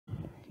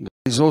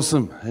It's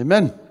awesome.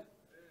 Amen.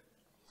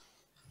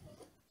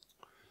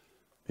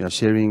 We are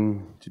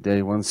sharing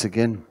today once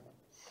again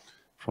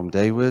from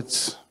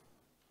David's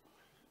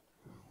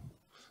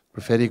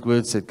prophetic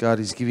words that God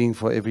is giving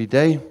for every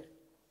day.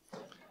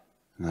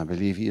 And I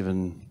believe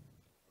even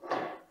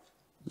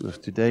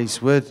with today's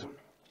word,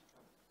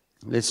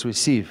 let's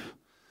receive.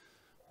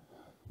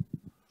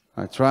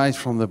 I tried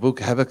from the book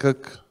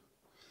Habakkuk,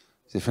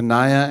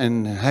 Zephaniah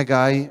and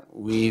Haggai.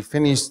 We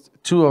finished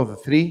 2 of the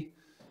 3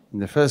 in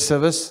the first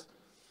service.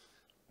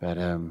 But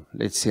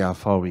let's see how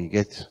far we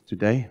get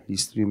today.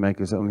 These 3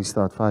 makers only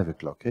start 5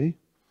 o'clock, eh?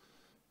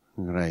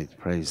 Great,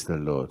 praise the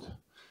Lord.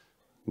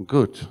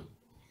 Good.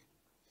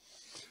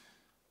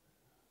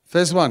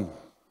 First one,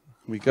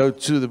 we go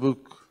to the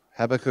book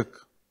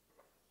Habakkuk.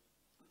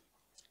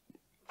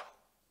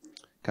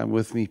 Come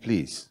with me,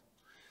 please.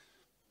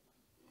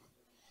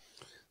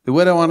 The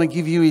word I want to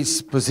give you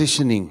is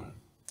positioning.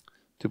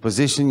 To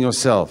position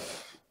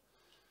yourself.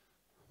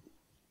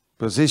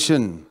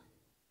 Position.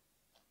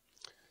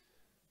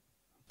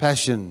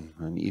 Passion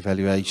and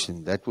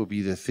evaluation. That will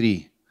be the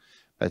 3.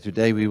 But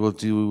today we will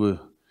do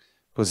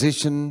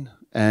position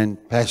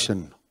and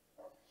passion.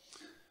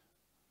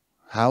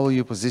 How will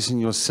you position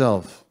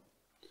yourself?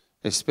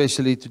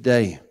 Especially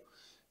today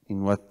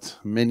in what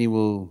many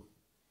will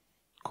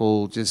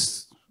call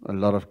just a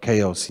lot of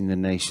chaos in the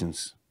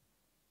nations.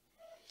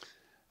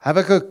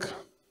 Habakkuk.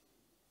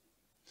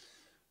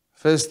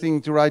 First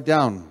thing to write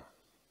down.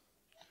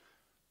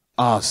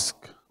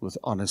 Ask with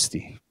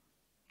honesty.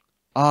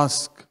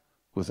 Ask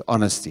with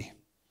honesty.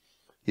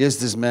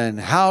 Here's this man.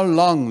 How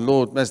long,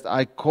 Lord, must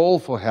I call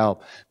for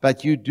help,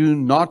 but you do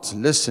not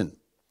listen?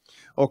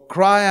 Or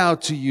cry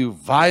out to you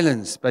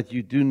violence, but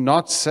you do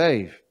not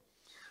save?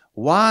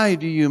 Why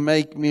do you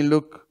make me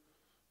look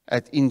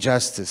at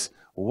injustice?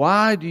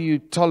 Why do you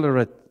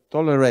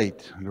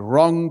tolerate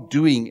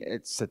wrongdoing,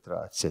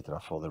 etc., etc.,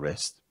 for the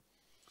rest?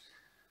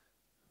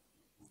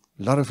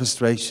 A lot of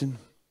frustration,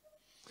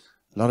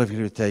 a lot of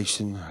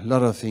irritation, a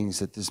lot of things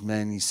that this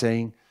man is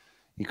saying.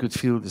 He could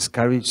feel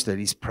discouraged that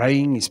he's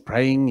praying,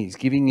 he's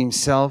giving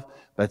himself,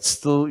 but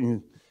still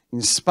in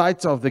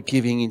spite of the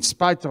giving, in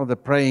spite of the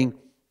praying,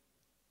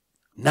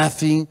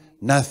 nothing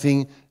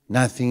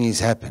is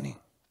happening.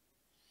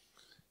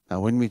 Now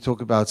when we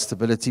talk about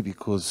stability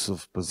because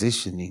of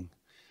positioning,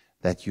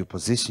 that you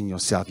position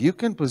yourself, you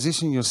can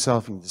position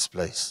yourself in this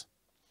place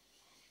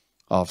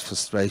of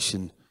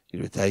frustration,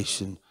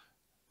 irritation,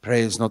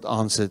 prayer is not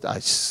answered, I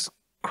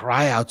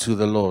cry out to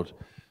the Lord.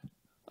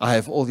 I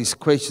have all these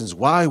questions.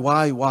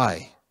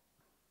 Why?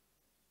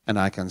 And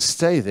I can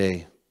stay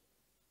there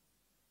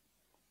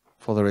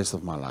for the rest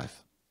of my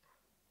life.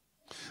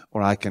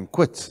 Or I can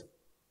quit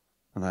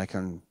and I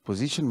can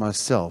position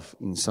myself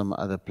in some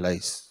other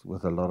place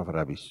with a lot of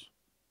rubbish.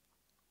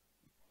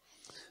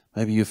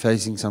 Maybe you're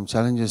facing some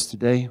challenges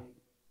today.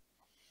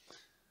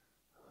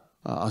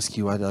 I ask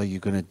you, what are you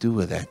going to do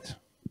with that?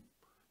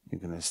 You're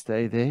going to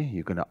stay there.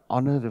 You're going to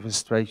honor the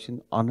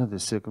frustration, honor the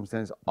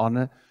circumstance,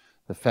 honor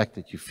the fact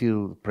that you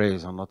feel the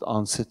prayers are not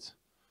answered.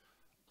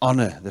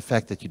 Honor the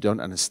fact that you don't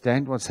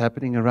understand what's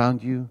happening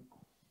around you.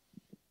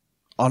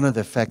 Honor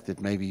the fact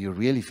that maybe you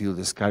really feel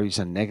discouraged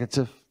and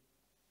negative.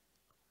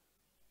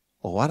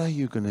 Or what are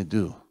you going to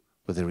do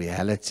with the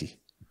reality?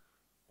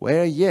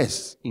 Where,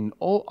 yes, in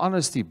all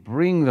honesty,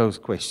 bring those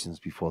questions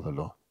before the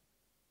Lord.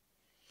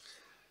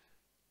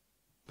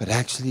 But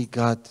actually,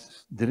 God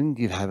didn't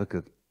give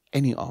Habakkuk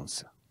any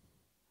answer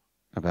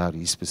about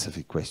his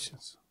specific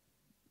questions.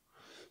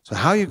 So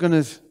how are you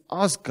going to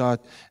ask God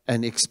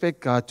and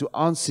expect God to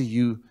answer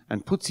you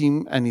and put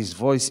him and his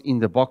voice in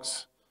the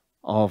box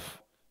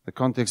of the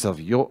context of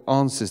your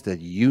answers that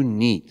you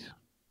need?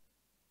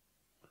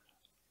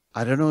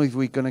 I don't know if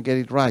we're going to get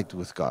it right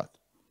with God.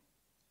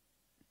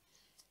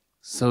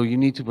 So you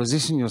need to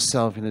position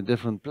yourself in a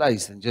different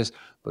place than just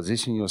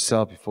position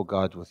yourself before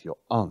God with your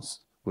answers,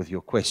 with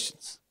your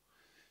questions.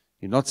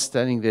 You're not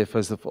standing there,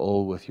 first of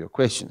all, with your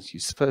questions.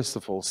 You're first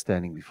of all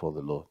standing before the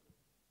Lord.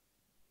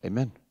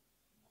 Amen.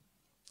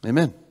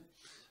 Amen.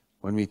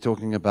 When we're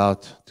talking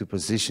about to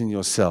position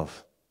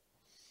yourself.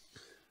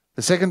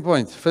 The second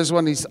point. First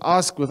one is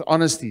ask with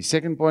honesty.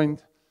 Second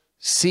point,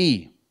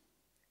 see.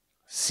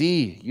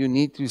 See. You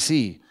need to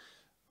see.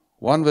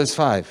 1 verse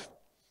 5.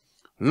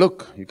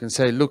 Look. You can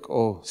say look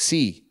or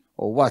see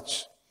or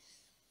watch.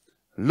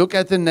 Look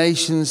at the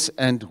nations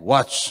and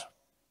watch.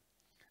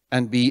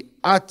 And be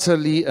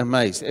utterly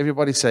amazed.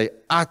 Everybody say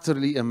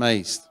utterly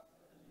amazed.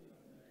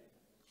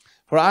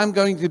 For I'm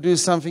going to do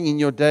something in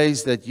your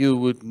days that you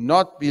would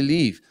not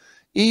believe,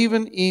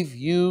 even if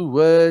you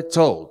were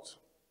told.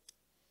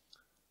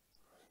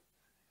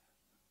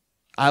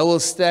 I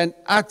will stand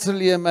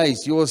utterly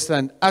amazed. You will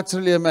stand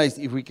utterly amazed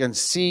if we can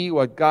see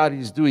what God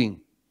is doing.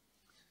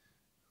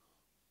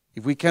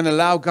 If we can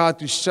allow God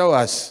to show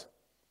us.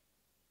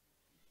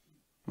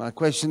 My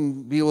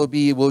question will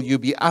be, will you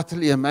be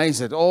utterly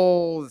amazed at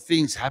all the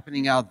things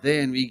happening out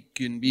there? And we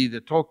can be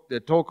the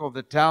talk of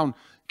the town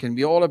can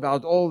be all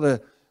about all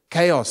the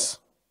chaos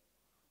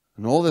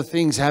and all the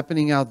things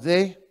happening out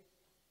there?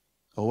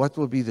 Or what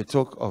will be the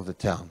talk of the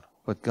town?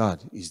 what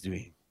God is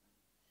doing.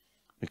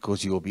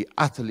 Because you will be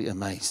utterly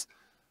amazed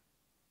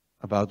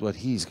about what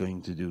He is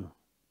going to do.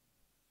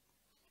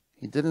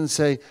 He didn't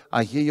say,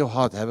 I hear your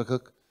heart,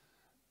 Habakkuk.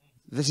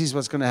 This is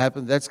what's going to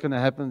happen, that's going to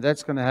happen,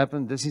 that's going to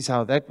happen, this is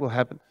how that will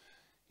happen.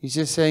 He's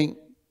just saying,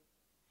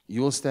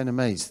 you will stand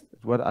amazed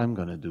at what I'm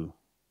going to do.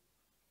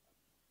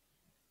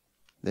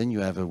 Then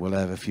we'll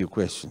have a few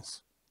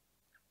questions.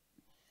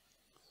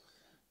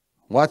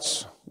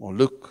 Watch or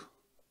look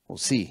or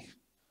see.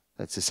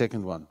 That's the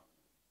second one.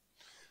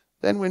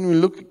 Then when we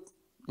look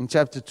in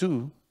chapter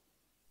 2,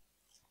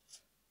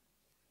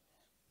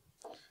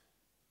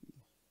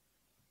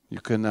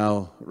 you can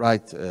now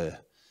write a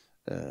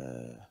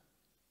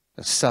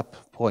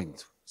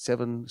sub-point,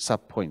 7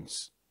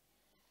 sub-points.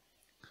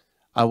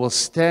 I will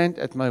stand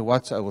at my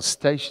watch, I will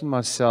station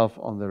myself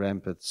on the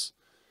ramparts,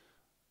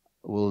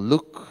 will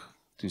look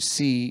to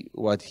see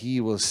what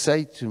He will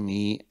say to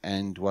me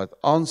and what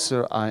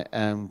answer I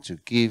am to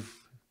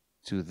give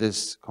to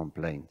this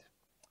complaint.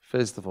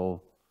 First of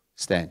all,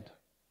 stand.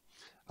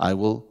 I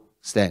will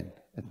stand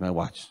at my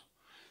watch.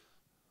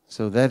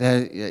 So that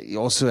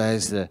also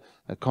has a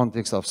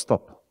context of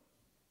stop.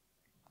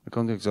 The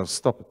context of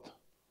stop it.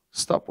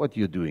 Stop what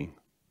you're doing.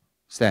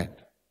 Stand.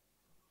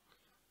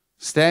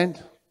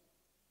 Stand.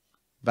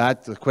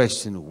 But the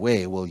question,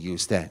 where will you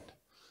stand?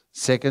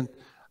 Second,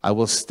 I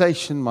will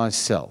station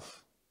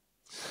myself.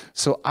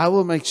 So I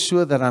will make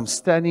sure that I'm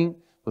standing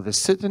with a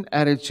certain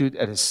attitude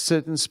at a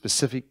certain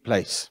specific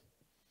place.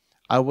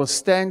 I will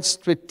stand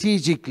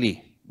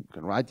strategically. You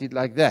can write it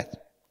like that.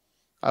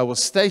 I will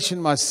station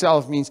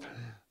myself means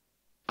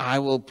I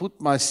will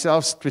put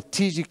myself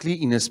strategically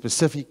in a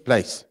specific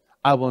place.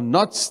 I will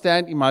not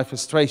stand in my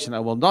frustration. I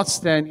will not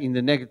stand in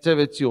the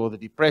negativity or the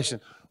depression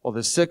or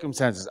the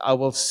circumstances. I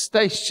will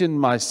station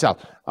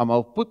myself. I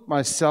will put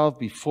myself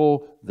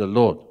before the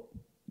Lord.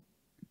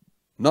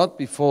 Not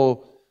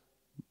before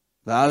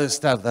the other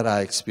stuff that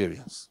I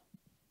experience.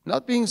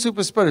 Not being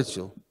super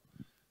spiritual.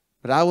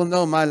 But I will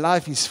know my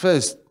life is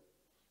first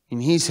in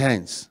His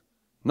hands.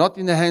 Not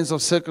in the hands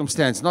of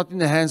circumstance. Not in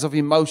the hands of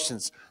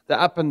emotions. The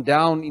up and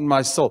down in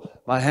my soul.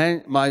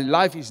 My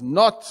life is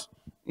not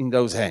in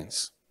those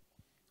hands.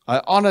 I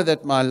honor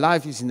that my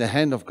life is in the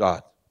hand of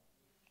God.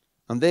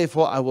 And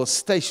therefore I will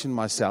station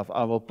myself.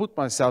 I will put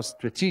myself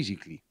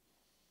strategically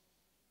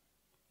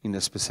in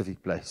a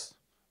specific place.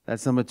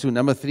 That's number 2.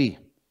 Number 3.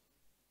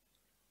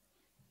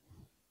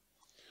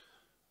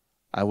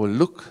 I will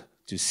look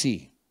to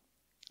see.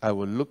 I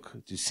will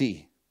look to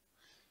see.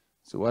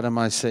 So what am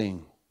I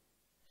saying?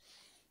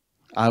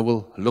 I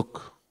will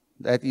look.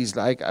 That is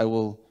like I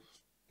will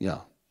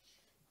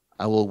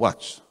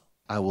watch.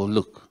 I will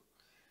look.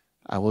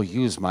 I will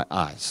use my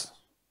eyes.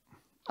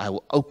 I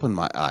will open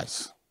my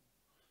eyes.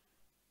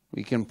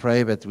 We can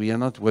pray, but we are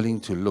not willing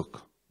to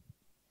look.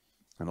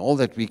 And all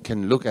that we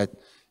can look at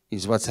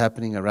is what's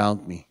happening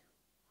around me.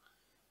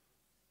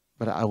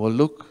 But I will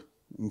look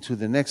into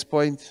the next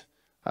point.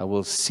 I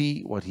will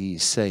see what He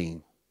is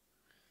saying.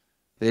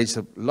 There's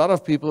a lot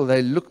of people,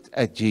 they looked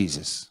at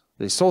Jesus.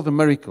 They saw the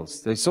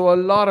miracles. They saw a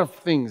lot of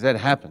things that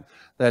happened.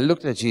 They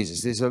looked at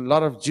Jesus. There's a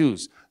lot of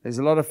Jews. There's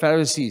a lot of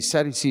Pharisees,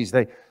 Sadducees.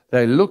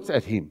 They looked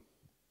at Him.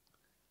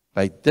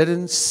 They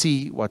didn't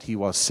see what He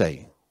was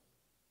saying.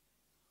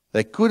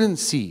 They couldn't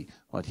see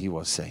what He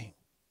was saying.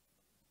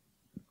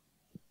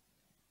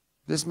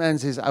 This man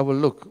says, I will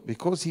look,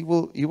 because He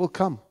will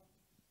come.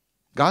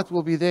 God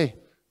will be there.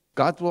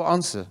 God will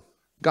answer.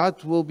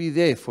 God will be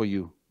there for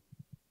you.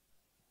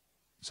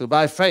 So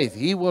by faith,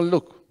 he will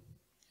look.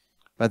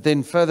 But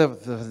then further,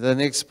 the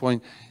next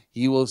point,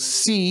 he will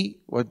see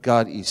what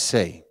God is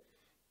saying.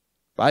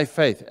 By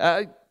faith.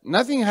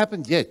 Nothing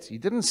happened yet. He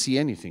didn't see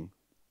anything.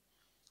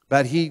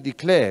 But he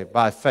declared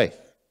by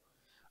faith,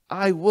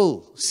 I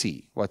will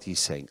see what he's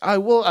saying. I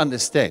will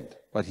understand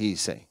what he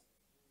is saying.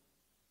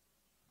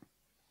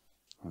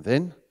 And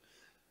then,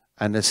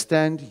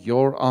 understand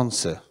your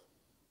answer.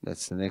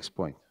 That's the next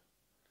point.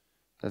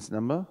 That's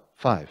number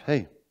 5.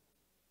 Hey.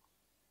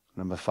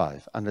 Number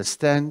 5.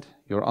 Understand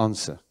your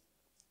answer.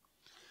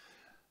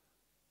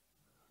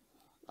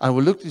 I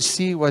will look to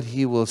see what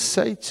he will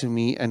say to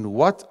me and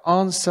what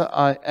answer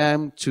I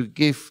am to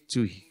give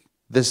to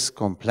this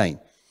complaint.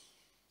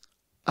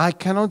 I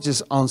cannot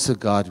just answer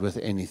God with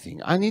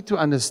anything. I need to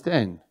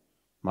understand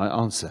my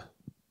answer.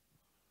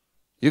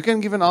 You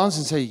can give an answer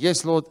and say,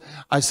 yes, Lord,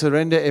 I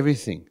surrender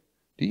everything.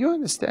 Do you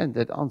understand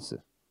that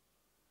answer?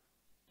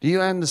 Do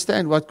you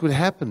understand what could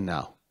happen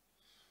now?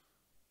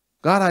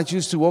 God, I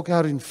choose to walk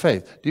out in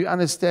faith. Do you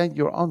understand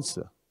your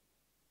answer?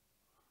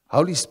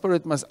 Holy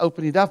Spirit must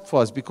open it up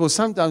for us, because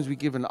sometimes we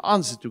give an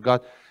answer to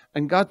God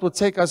and God will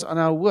take us on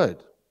our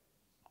word.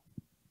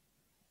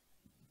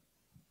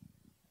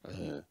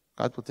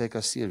 God will take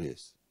us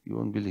serious. You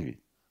won't believe it.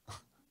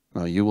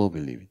 No, you will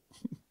believe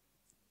it.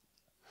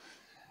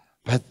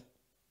 But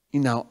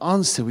in our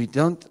answer, we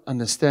don't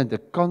understand the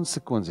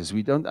consequences.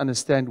 We don't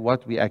understand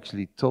what we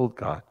actually told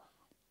God.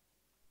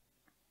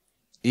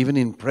 Even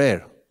in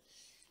prayer,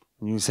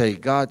 when you say,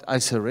 God, I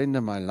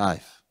surrender my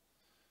life.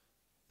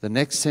 The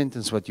next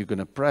sentence, what you're going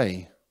to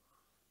pray,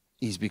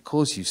 is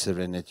because you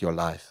surrendered your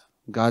life.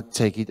 God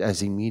take it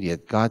as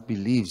immediate. God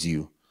believes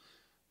you.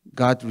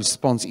 God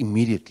responds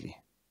immediately.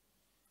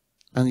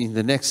 And in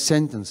the next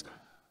sentence,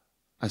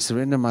 I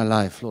surrender my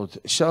life, Lord.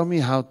 Show me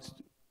how to,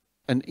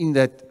 and in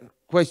that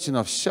question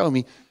of show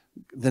me,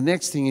 the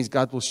next thing is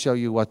God will show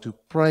you what to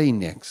pray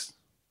next.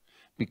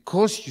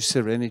 Because you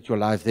surrendered your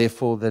life,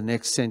 therefore the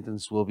next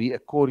sentence will be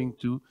according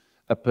to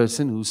a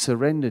person who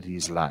surrendered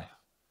his life.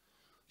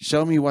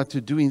 Show me what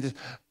to do in this.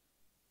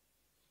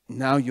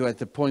 Now you're at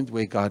the point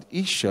where God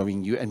is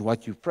showing you, and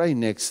what you pray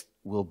next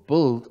will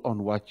build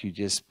on what you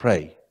just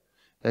pray.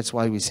 That's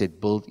why we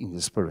said build in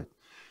the Spirit.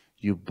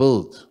 You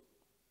build.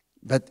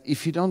 But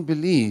if you don't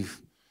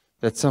believe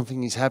that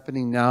something is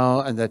happening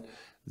now and that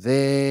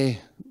there,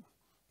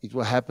 it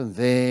will happen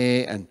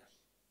there, and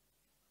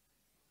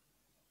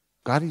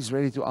God is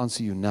ready to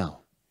answer you now.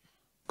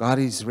 God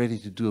is ready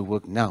to do a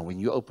work now. When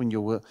you open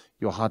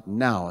your heart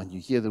now and you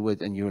hear the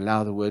word and you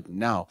allow the word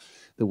now,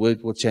 the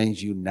word will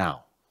change you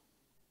now.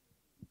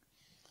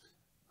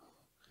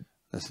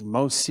 The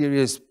most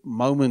serious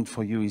moment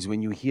for you is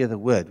when you hear the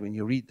word, when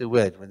you read the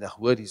word, when the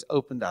word is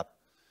opened up.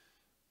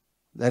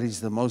 That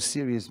is the most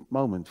serious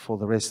moment for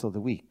the rest of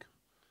the week,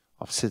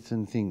 of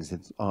certain things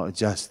that are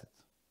adjusted.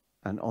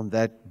 And on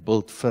that,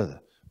 build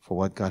further for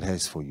what God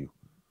has for you.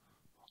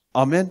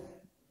 Amen.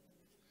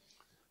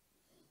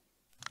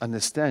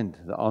 Understand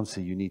the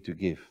answer you need to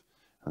give.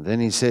 And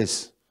then he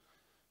says,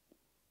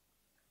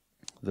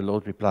 the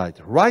Lord replied,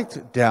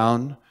 write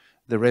down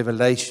the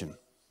revelation.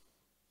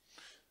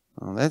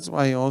 Well, that's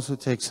why you also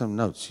take some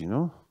notes,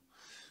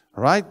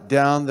 Write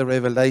down the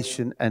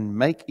revelation and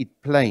make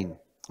it plain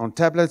on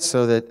tablets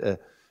so that a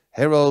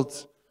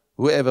herald,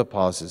 whoever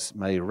passes,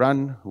 may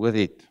run with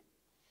it.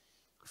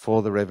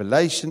 For the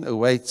revelation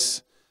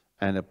awaits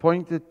an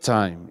appointed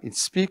time. It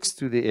speaks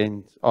to the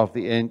end of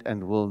the end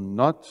and will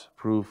not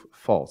prove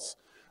false.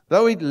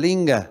 Though it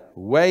linger,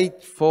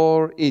 wait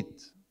for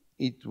it.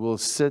 It will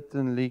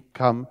certainly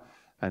come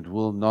and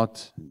will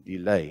not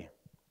delay.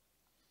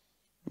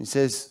 He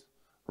says,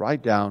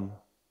 write down.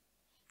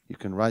 You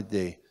can write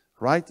there.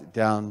 Write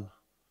down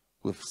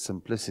with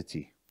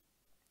simplicity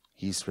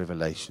His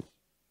revelation.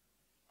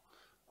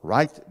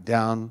 Write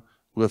down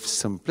with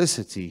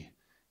simplicity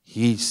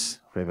His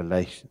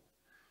revelation.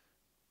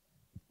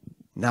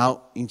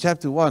 Now, in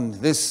chapter 1,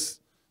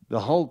 the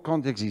whole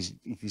context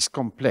is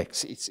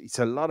complex. It's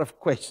a lot of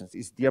questions.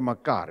 It's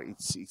diamakar.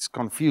 It's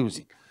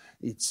confusing.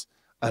 It's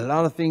a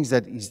lot of things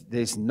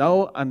there's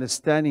no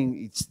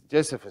understanding. It's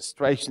just a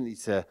frustration.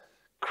 It's a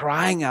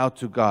crying out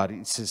to God.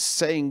 It's a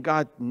saying,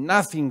 God,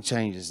 nothing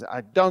changes.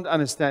 I don't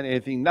understand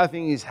anything.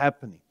 Nothing is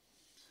happening.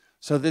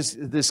 So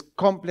this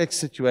complex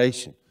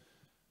situation.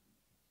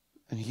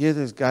 And here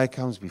this guy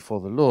comes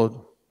before the Lord.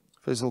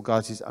 First of all,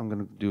 God says, I'm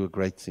going to do a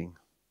great thing.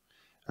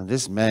 And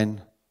this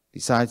man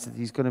decides that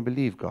he's going to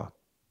believe God.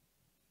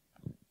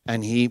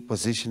 And he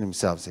positioned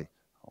himself, say,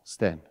 I'll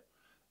stand.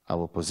 I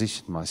will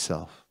position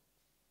myself.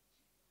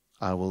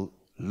 I will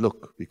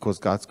look because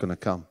God's going to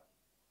come.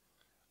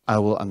 I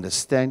will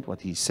understand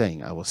what he's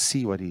saying. I will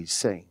see what he's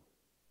saying.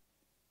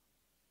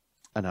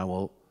 And I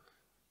will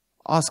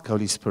ask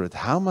Holy Spirit,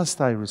 how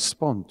must I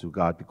respond to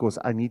God? Because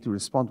I need to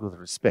respond with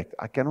respect.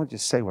 I cannot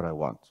just say what I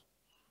want.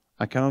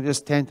 I cannot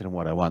just tantrum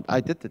what I want.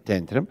 I did the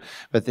tantrum,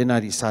 but then I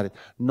decided,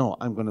 no,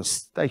 I'm going to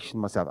station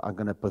myself. I'm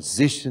going to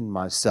position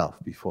myself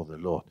before the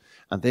Lord.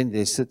 And then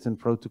there's certain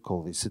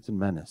protocol, there's certain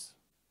manners.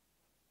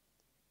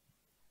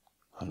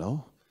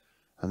 Hello?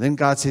 And then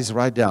God says,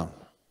 write down.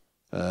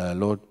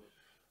 Lord,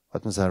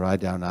 what must I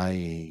write down? I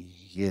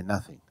hear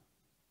nothing.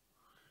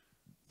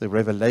 The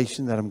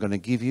revelation that I'm going to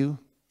give you,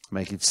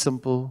 make it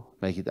simple,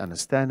 make it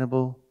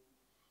understandable.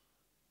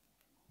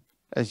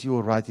 As you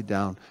will write it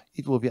down,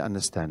 it will be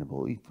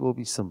understandable. It will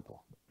be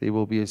simple. There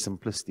will be a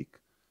simplistic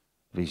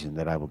vision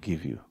that I will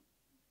give you.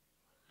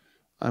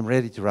 I'm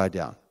ready to write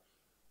down.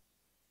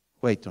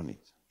 Wait on it.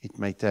 It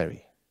may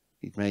tarry.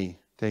 It may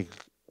take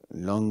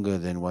longer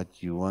than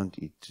what you want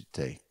it to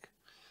take.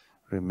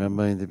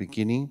 Remember in the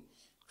beginning,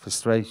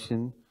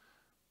 frustration,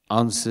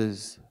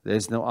 answers.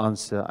 There's no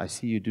answer. I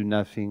see you do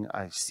nothing.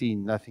 I see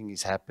nothing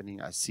is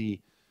happening. I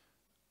see,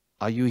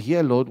 are you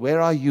here, Lord? Where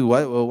are you?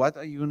 What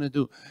are you going to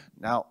do?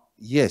 Now,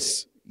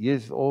 yes,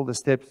 all the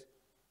steps.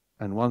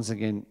 And once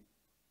again,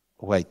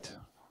 wait.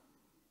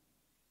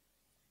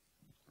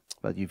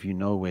 But if you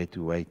know where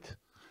to wait,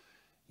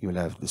 you will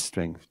have the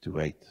strength to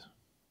wait.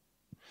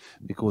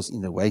 Because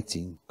in the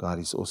waiting, God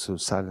is also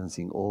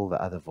silencing all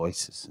the other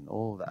voices and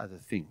all the other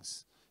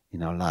things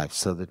in our lives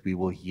so that we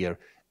will hear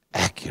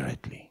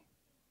accurately.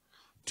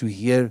 To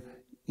hear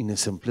in a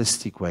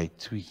simplistic way,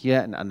 to hear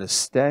and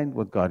understand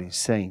what God is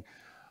saying,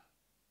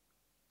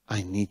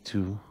 I need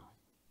to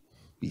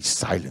be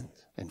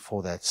silent. And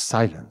for that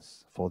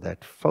silence, for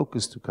that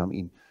focus to come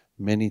in,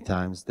 many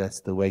times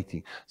that's the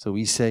waiting. So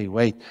we say,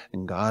 wait,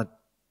 and God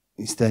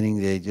is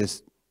standing there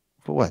just,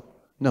 for what?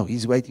 No,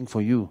 He's waiting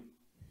for you.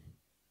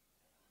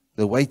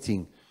 The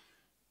waiting,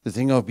 the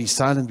thing of be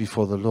silent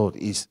before the Lord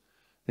is,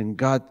 then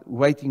God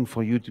waiting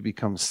for you to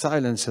become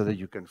silent so that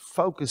you can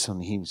focus on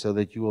Him, so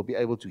that you will be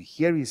able to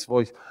hear His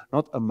voice,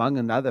 not among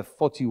another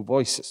 40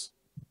 voices,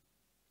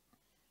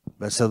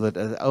 but so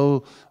that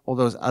all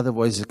those other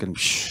voices can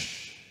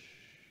shh,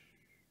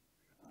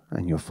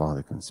 and your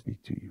Father can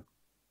speak to you.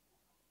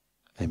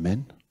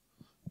 Amen?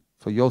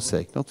 For your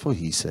sake, not for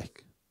His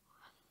sake,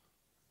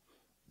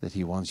 that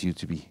He wants you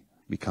to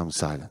become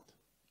silent.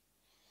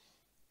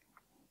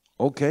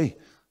 Okay,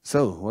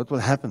 so what will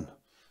happen?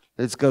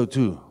 Let's go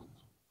to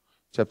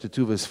chapter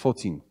 2, verse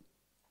 14.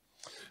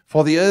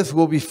 For the earth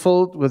will be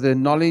filled with the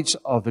knowledge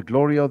of the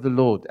glory of the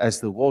Lord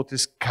as the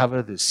waters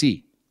cover the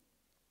sea.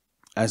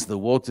 As the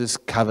waters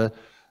cover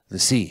the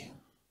sea.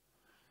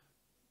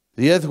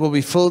 The earth will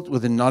be filled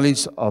with the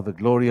knowledge of the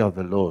glory of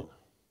the Lord.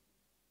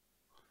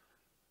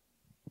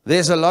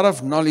 There's a lot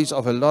of knowledge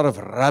of a lot of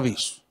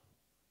rubbish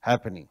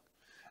happening.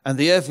 And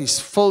the earth is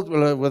filled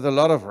with a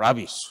lot of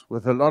rubbish,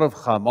 with a lot of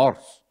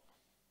chamors.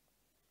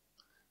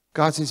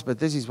 God says, but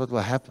this is what will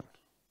happen.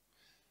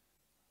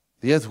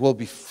 The earth will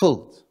be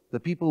filled. The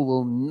people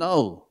will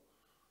know.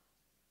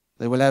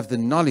 They will have the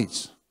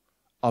knowledge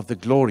of the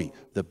glory,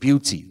 the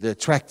beauty, the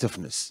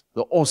attractiveness,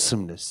 the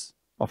awesomeness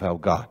of our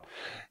God.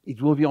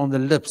 It will be on the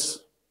lips.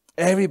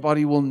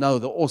 Everybody will know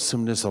the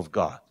awesomeness of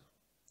God.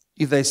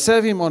 If they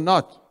serve Him or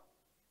not,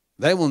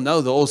 they will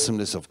know the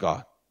awesomeness of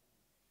God.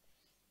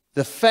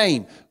 The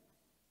fame.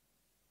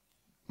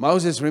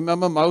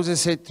 Remember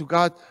Moses said to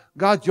God,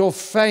 God, your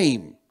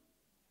fame,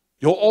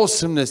 your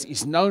awesomeness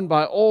is known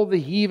by all the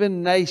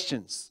heathen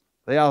nations.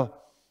 They are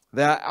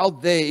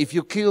out there. If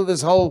you kill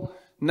this whole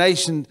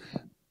nation,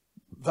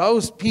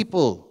 those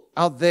people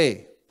out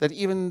there that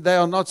even they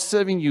are not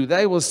serving you,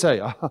 they will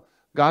say,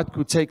 God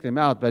could take them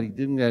out, but He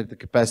didn't have the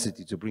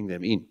capacity to bring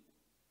them in.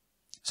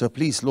 So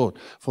please, Lord,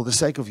 for the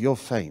sake of your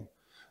fame,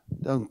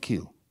 don't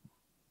kill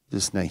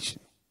this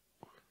nation.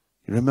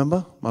 You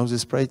remember?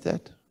 Moses prayed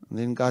that, and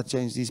then God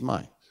changed his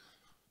mind.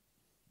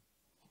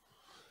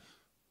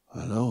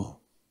 Hello.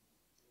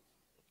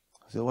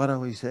 So what are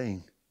we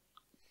saying?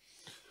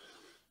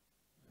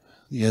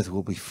 The earth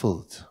will be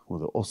filled with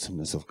the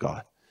awesomeness of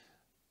God.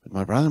 But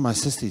my brother and my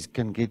sisters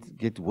can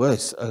get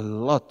worse. A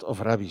lot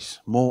of rubbish,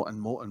 more and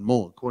more and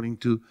more, according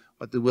to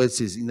what the word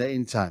says in the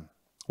end time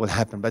will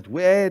happen. But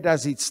where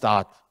does it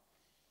start?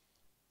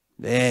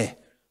 There.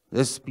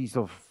 This piece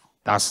of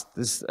dust,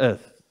 this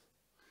earth,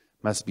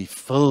 must be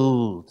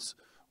filled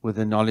with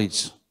the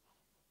knowledge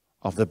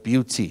of the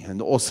beauty and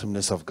the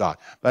awesomeness of God.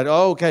 But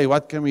okay,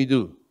 what can we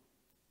do?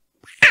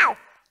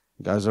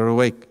 You guys are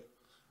awake.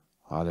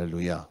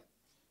 Hallelujah.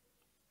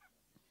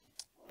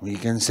 We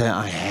can say,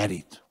 I had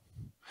it.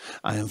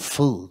 I am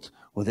filled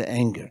with the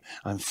anger.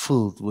 I'm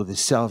filled with the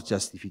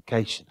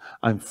self-justification.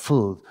 I'm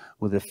filled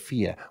with the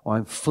fear. Or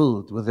I'm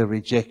filled with the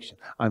rejection.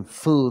 I'm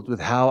filled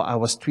with how I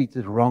was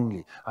treated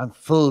wrongly. I'm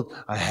filled,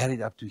 I had it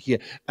up to here.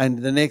 And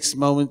the next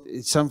moment,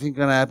 something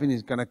going to happen,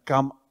 it's going to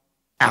come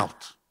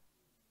out.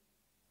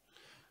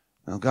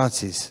 Now God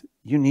says,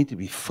 you need to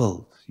be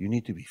filled. You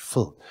need to be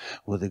filled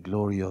with the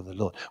glory of the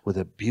Lord, with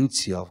the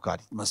beauty of God.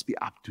 It must be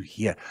up to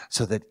here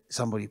so that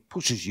somebody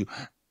pushes you.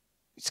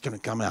 It's going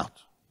to come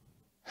out.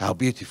 How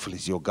beautiful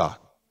is your God,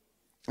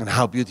 and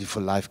how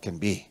beautiful life can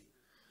be.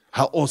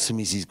 How awesome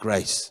is His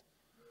grace.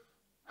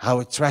 How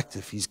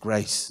attractive His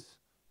grace.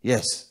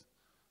 Yes.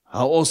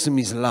 How awesome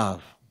His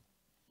love.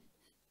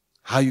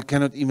 How you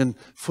cannot even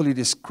fully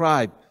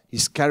describe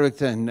His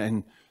character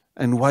and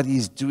what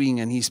He's doing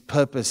and His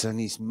purpose and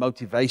His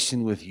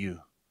motivation with you.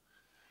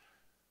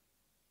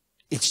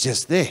 It's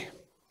just there.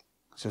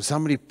 So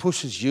somebody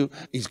pushes you,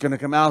 it's going to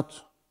come out.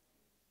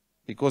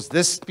 Because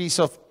this piece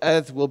of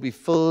earth will be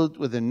filled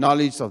with the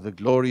knowledge of the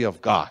glory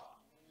of God.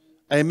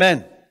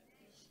 Amen.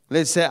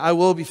 Let's say, I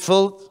will be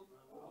filled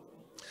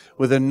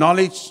with the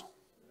knowledge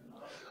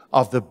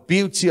of the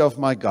beauty of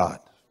my God.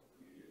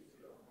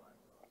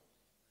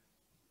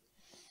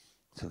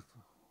 So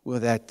for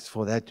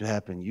that to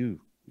happen, you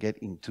get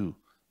into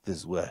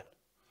this word.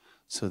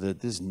 So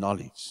that this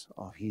knowledge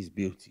of His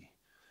beauty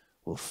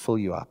will fill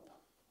you up.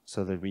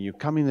 So that when you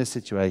come in a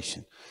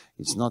situation,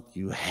 it's not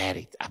you had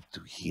it up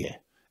to here.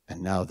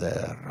 And now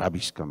the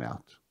rubbish come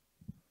out.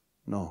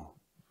 No.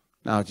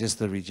 Now just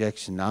the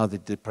rejection, now the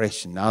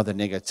depression, now the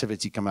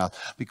negativity come out.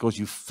 Because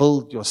you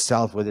filled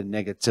yourself with the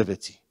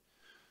negativity.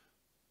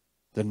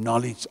 The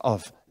knowledge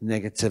of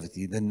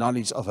negativity. The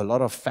knowledge of a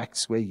lot of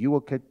facts where you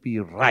could be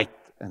right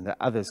and the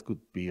others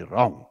could be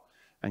wrong.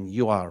 And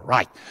you are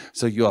right.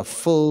 So you are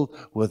full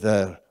with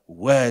the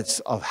words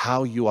of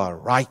how you are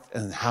right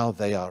and how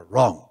they are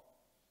wrong.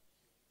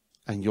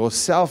 And your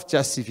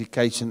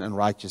self-justification and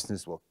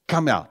righteousness will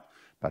come out.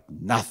 But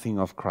nothing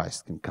of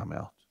Christ can come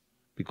out.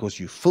 Because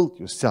you filled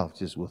yourself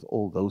just with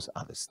all those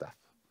other stuff.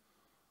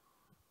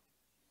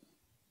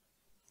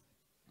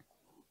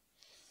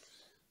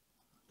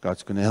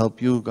 God's going to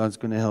help you. God's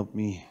going to help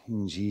me.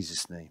 In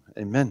Jesus' name.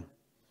 Amen.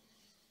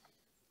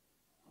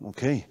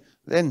 Okay.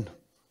 Then.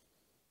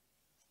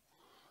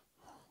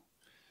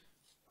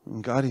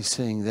 When God is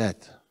saying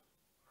that.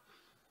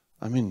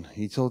 I mean,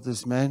 He told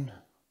this man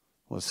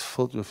was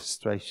filled with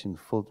frustration,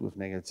 filled with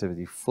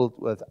negativity, filled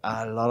with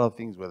a lot of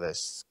things where they're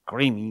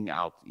screaming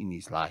out in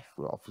his life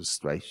of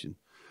frustration.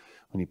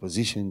 When he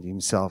positioned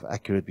himself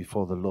accurate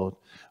before the Lord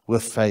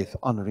with faith,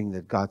 honoring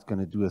that God's going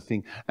to do a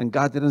thing. And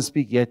God didn't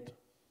speak yet.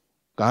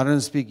 God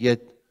didn't speak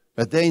yet.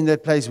 But there in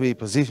that place where he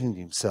positioned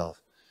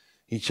himself,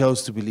 he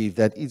chose to believe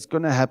that it's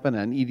going to happen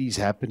and it is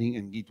happening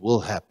and it will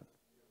happen.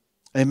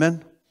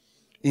 Amen?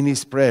 In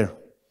his prayer.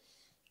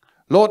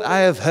 Lord, I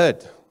have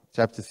heard,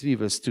 chapter 3,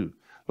 verse 2.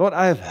 Lord,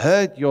 I have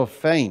heard your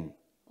fame,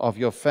 of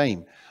your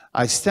fame.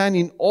 I stand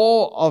in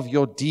awe of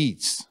your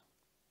deeds.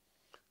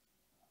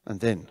 And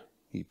then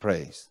he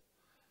prays.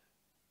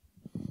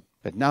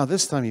 But now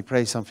this time he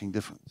prays something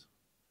different.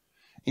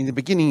 In the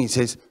beginning he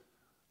says,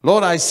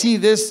 Lord, I see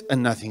this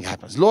and nothing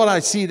happens. Lord, I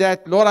see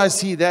that. Lord, I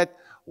see that.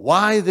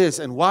 Why this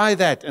and why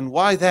that and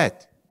why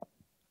that?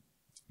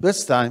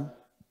 This time,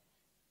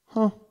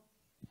 I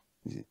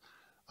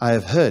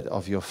have heard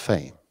of your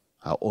fame,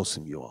 how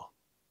awesome you are.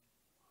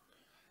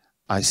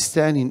 I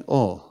stand in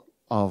awe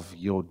of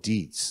your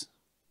deeds.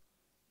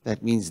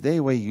 That means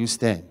there where you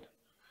stand,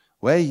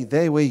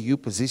 there where you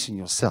position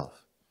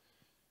yourself,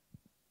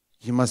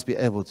 you must be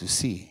able to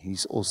see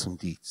his awesome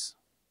deeds.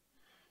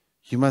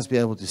 You must be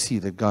able to see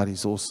that God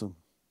is awesome.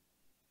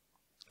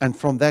 And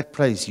from that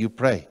place you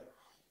pray.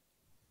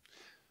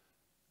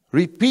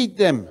 Repeat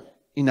them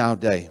in our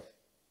day.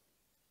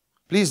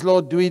 Please,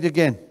 Lord, do it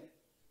again.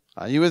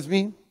 Are you with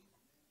me?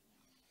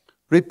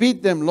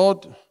 Repeat them,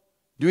 Lord.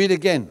 Do it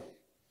again.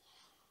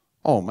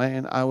 Oh,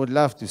 man, I would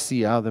love to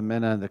see how the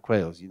manna and the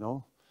quails,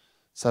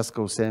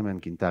 Sasko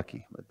salmon,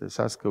 Kentucky. But the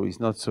Sasko is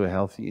not so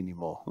healthy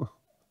anymore.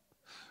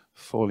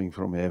 Falling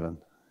from heaven.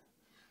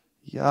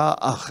 Yeah,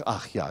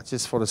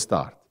 just for a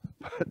start.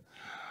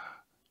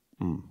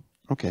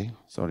 Okay,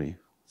 sorry.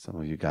 Some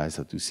of you guys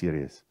are too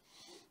serious.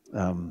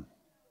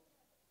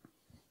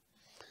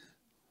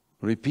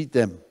 Repeat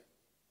them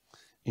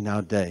in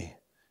our day,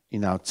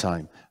 in our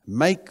time.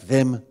 Make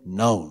them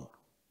known.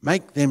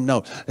 Make them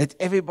known. Let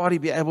everybody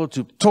be able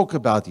to talk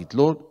about it,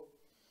 Lord.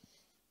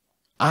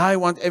 I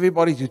want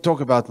everybody to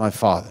talk about my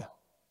Father.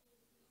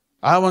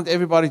 I want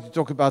everybody to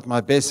talk about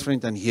my best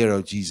friend and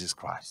hero, Jesus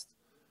Christ.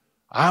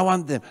 I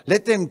want them.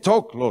 Let them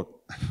talk, Lord.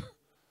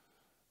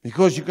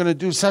 Because you're going to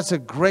do such a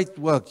great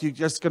work. You're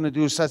just going to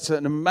do such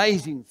an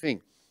amazing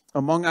thing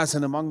among us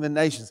and among the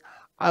nations.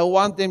 I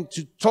want them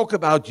to talk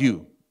about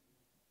you.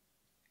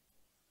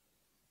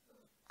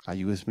 Are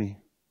you with me?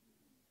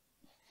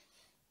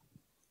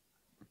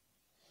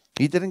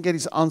 He didn't get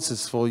his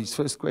answers for his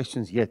first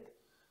questions yet.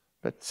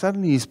 But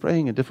suddenly he's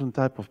praying a different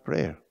type of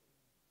prayer.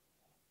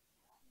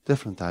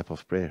 Different type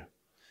of prayer.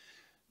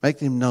 Make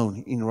them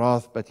known in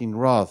wrath, but in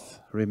wrath,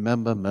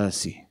 remember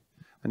mercy.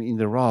 And in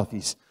the wrath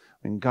is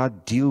when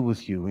God deal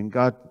with you, when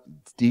God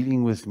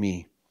dealing with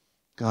me,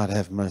 God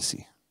have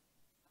mercy.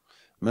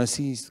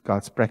 Mercy is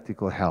God's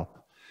practical help.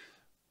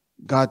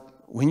 God,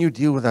 when you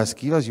deal with us,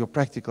 give us your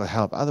practical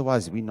help.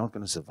 Otherwise, we're not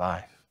going to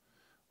survive.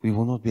 We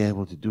will not be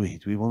able to do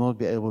it. We will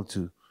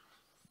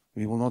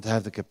not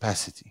have the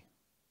capacity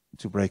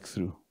to break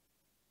through.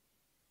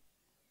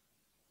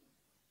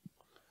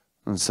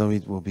 And so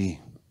it will be.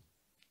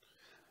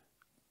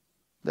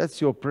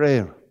 That's your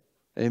prayer.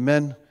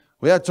 Amen.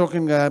 We are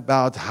talking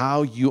about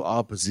how you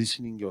are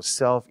positioning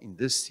yourself in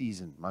this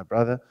season, my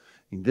brother,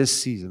 in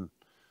this season,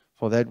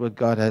 for that what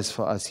God has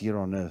for us here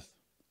on earth.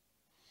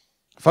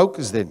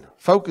 Focus then.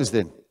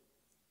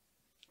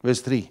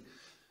 Verse 3.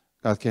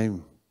 God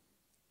came.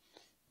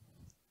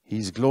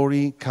 His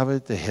glory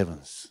covered the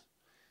heavens.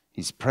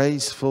 His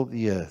praise filled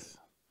the earth.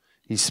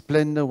 His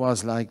splendor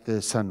was like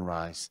the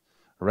sunrise.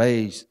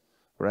 Rays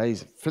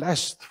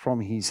flashed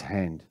from his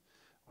hand,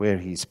 where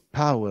his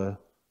power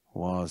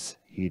was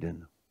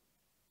hidden.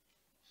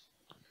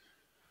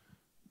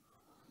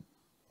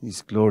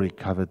 His glory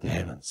covered the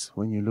heavens.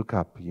 When you look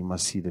up, you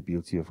must see the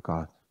beauty of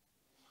God.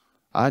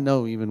 I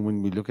know even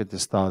when we look at the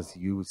stars,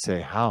 you would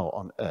say, how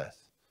on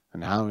earth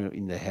and how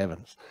in the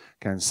heavens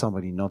can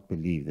somebody not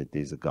believe that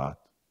there's a God?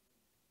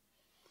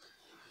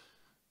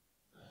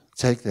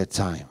 Take that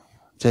time.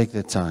 Take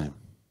that time.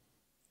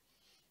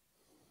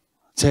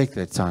 Take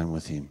that time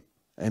with him.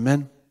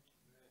 Amen.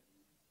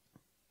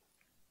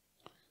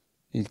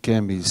 It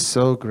can be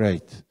so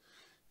great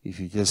if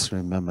you just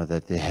remember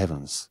that the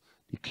heavens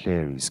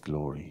declare his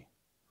glory.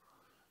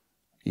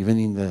 Even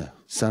in the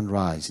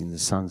sunrise, in the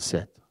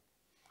sunset.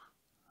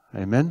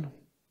 Amen.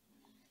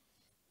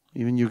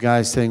 Even you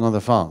guys staying on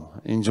the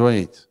farm, enjoy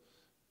it.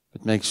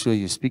 But make sure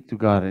you speak to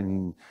God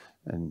and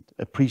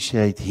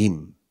appreciate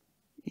him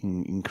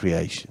in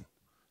creation.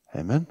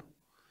 Amen.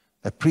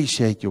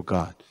 Appreciate your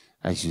God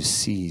as you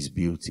see his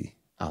beauty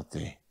out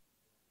there.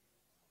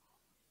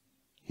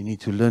 You need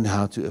to learn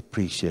how to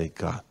appreciate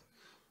God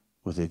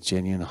with a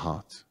genuine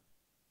heart.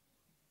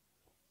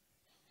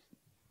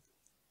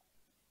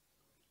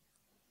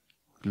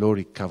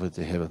 Glory covered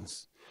the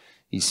heavens.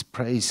 His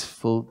praise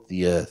filled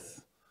the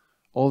earth.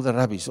 All the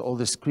rubbish, all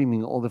the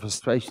screaming, all the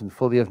frustration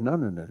filled the earth.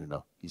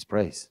 No. His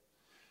praise.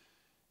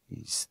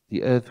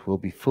 The earth will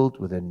be filled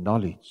with a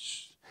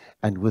knowledge.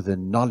 and with the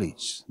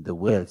knowledge, the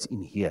words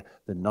in here,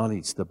 the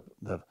knowledge,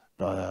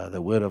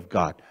 the word of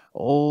God,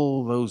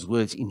 all those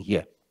words in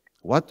here,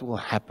 what will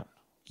happen?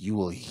 You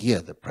will hear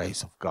the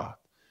praise of God.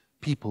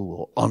 People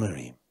will honor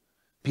him.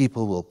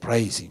 People will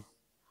praise him.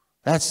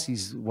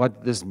 That's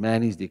what this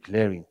man is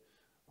declaring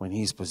when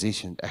he is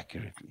positioned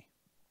accurately.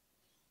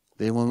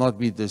 There will not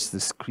be the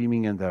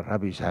screaming and the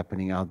rubbish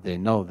happening out there.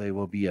 No, there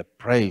will be a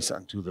praise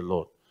unto the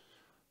Lord.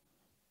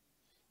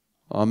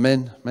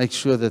 Amen. Make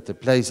sure that the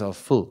places are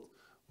full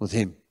with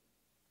him.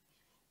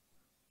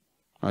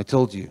 I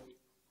told you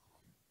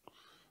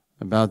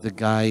about the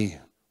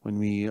guy when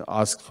we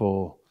asked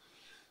for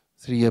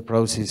 3-year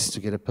process to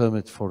get a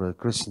permit for a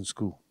Christian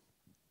school.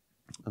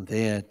 And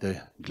there at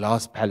the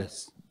glass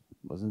palace,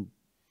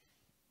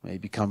 may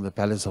become the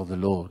palace of the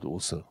Lord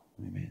also.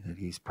 Amen. That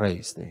he's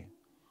praised there.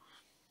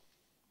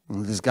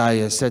 And this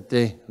guy sat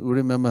there, you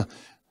remember,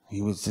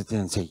 he would sit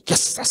there and say,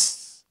 yes,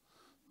 yes.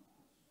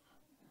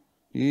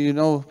 You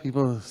know,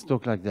 people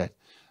talk like that.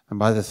 And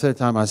by the third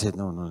time I said,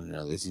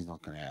 no, this is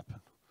not going to happen.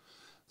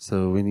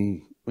 So when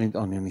he went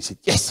on and he said,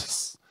 yes,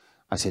 yes.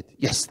 I said,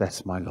 yes,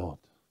 that's my Lord.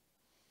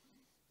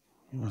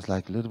 He was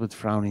like a little bit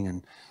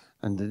frowning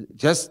and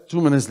just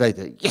 2 minutes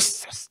later,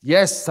 yes, yes,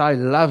 yes, I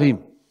love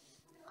him.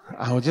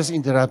 I would just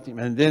interrupt him.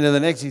 And then the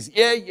next is,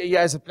 yeah, he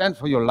has a plan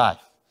for your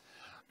life.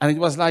 And it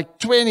was like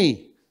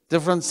 20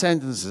 different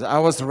sentences. I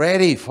was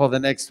ready for the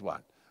next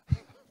one.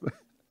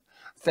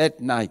 That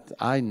night,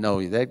 I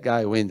know that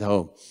guy went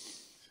home.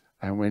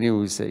 And when he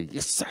would say,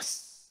 yes,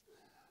 yes,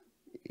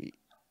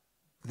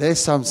 there's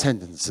some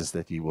sentences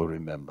that he will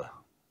remember.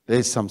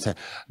 There's some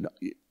no,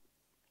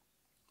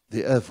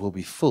 the earth will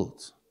be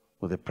filled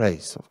with the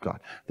praise of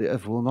God. The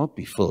earth will not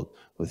be filled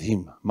with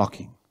him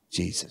mocking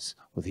Jesus,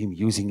 with him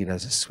using it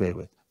as a swear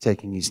word,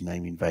 taking his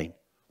name in vain.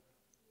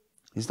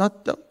 It's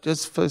not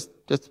just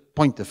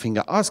point the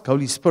finger. Ask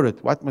Holy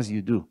Spirit, what must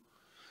you do?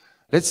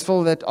 Let's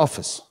fill that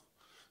office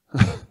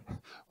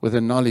with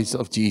the knowledge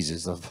of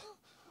Jesus, of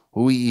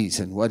who he is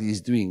and what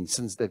he's doing.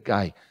 Since that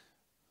guy,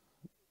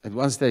 at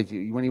one stage,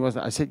 when he was,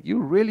 I said, you're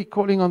really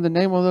calling on the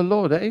name of the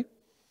Lord, eh?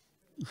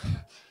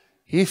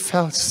 He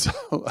felt so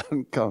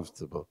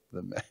uncomfortable,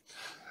 the man.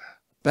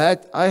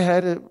 But I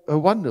had a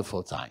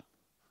wonderful time.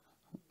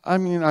 I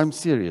mean, I'm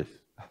serious.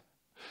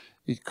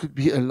 It could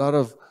be a lot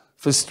of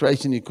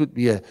frustration. It could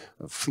be a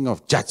thing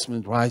of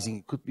judgment rising.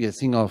 It could be a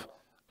thing of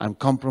I'm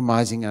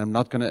compromising and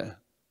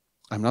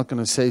I'm not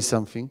gonna say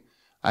something.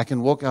 I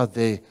can walk out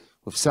there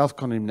with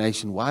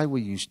self-condemnation. Why were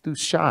you too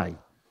shy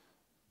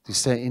to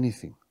say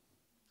anything?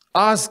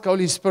 Ask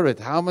Holy Spirit,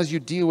 how must you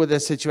deal with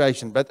that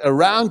situation? But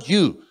around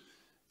you,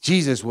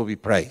 Jesus will be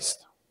praised.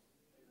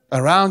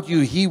 Around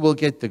you, he will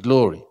get the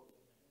glory.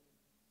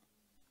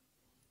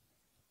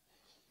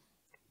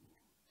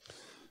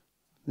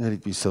 Let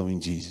it be so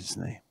in Jesus'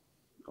 name.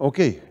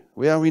 Okay,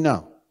 where are we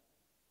now?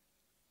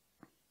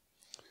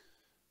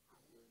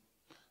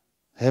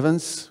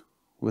 Heavens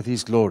with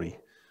his glory.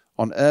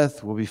 On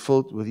earth will be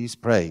filled with his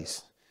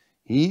praise.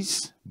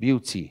 His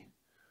beauty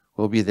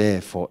will be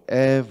there for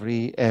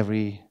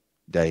every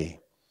day.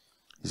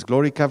 His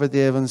glory covered the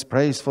heavens,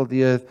 praise filled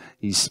the earth.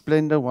 His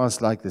splendor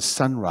was like the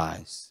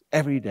sunrise.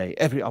 Every day,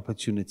 every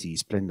opportunity,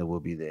 his splendor will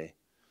be there.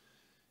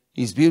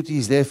 His beauty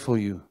is there for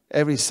you.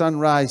 Every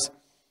sunrise,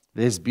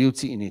 there's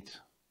beauty in it.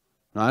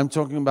 Now I'm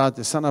talking about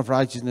the Son of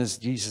Righteousness,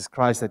 Jesus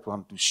Christ, that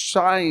wants to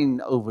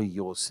shine over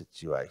your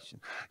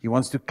situation. He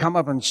wants to come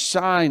up and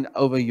shine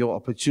over your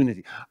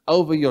opportunity,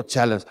 over your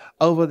challenge,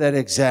 over that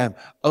exam,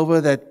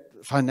 over that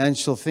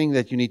financial thing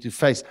that you need to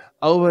face,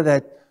 over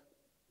that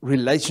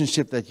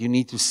relationship that you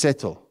need to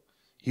settle.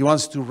 He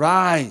wants to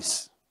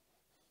rise.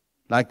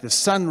 Like the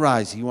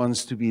sunrise, he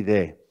wants to be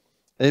there.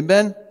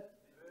 Amen?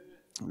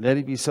 Let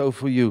it be so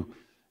for you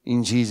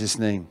in Jesus'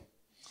 name.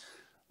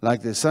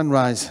 Like the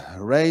sunrise,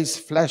 rays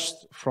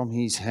flashed from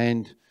his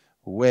hand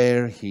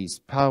where his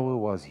power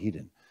was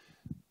hidden.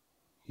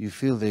 You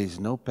feel there is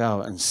no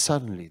power and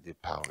suddenly the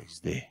power is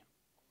there.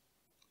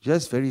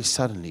 Just very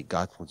suddenly,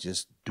 God will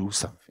just do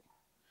something.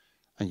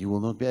 And you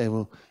will not be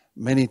able,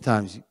 many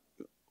times,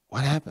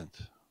 what happened?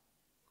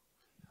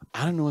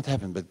 I don't know what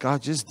happened, but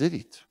God just did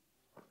it.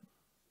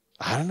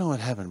 I don't know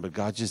what happened, but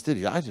God just did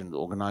it. I didn't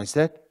organize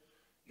that.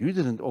 You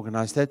didn't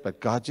organize that,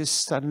 but God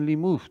just suddenly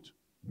moved.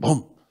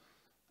 Boom.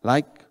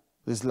 Like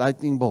this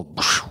lightning bolt.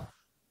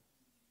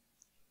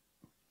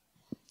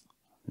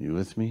 You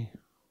with me?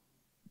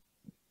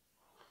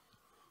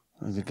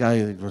 And the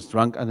guy that was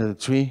drunk under the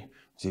tree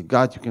said,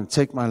 God, you can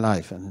take my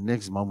life. And the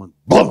next moment,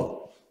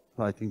 boom!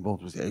 Lightning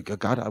bolt was there.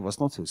 God, I was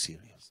not so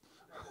serious.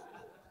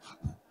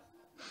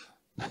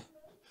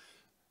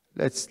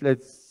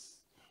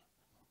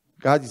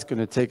 God is going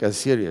to take us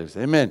serious.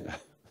 Amen.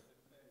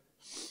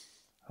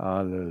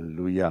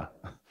 Hallelujah.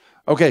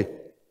 Okay.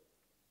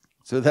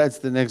 So that's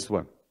the next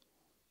one.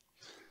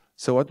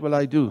 So what will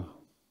I do?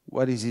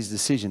 What is his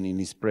decision in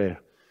his prayer?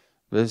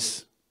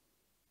 Verse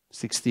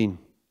 16,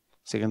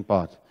 second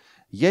part.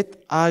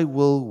 Yet I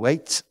will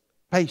wait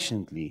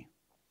patiently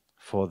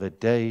for the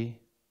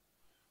day.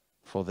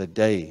 Let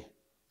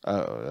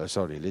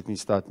me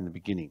start in the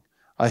beginning.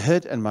 I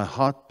heard and my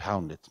heart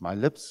pounded. My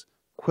lips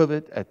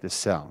quivered at the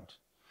sound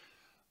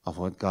of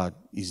what God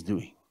is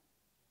doing.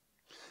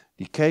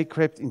 Decay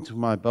crept into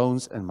my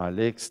bones and my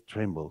legs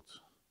trembled.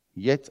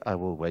 Yet I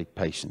will wait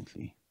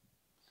patiently.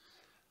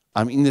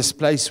 I'm in this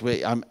place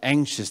where I'm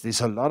anxious.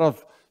 There's a lot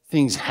of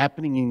things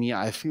happening in me.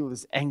 I feel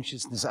this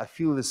anxiousness. I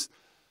feel this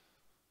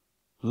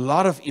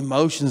lot of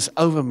emotions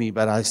over me.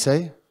 But I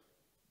say,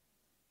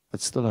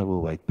 but still I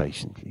will wait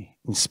patiently.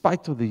 In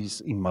spite of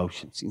these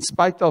emotions, in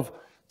spite of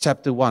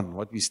chapter 1,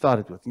 what we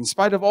started with, in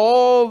spite of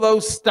all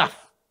those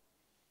stuff,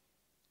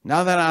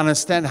 now that I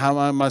understand how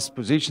I must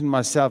position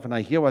myself and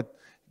I hear what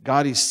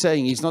God is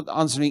saying, He's not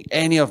answering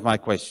any of my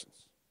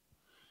questions.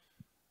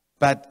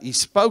 But He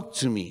spoke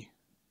to me.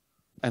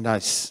 And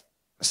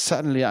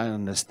suddenly I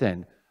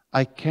understand,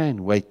 I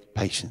can wait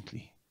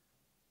patiently.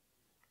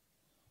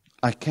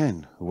 I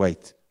can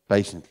wait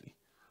patiently.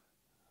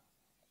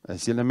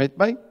 As julle met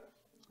my?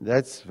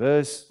 That's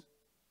verse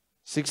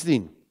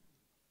 16.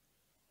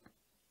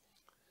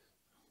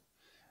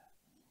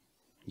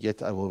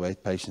 Yet I will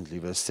wait patiently.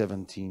 Verse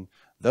 17.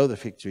 Though the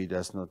fig tree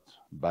does not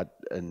bud,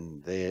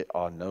 and there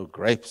are no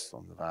grapes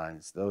on the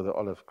vines, though the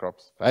olive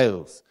crops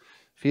fails,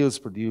 fields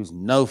produce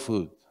no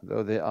food,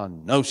 though there are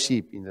no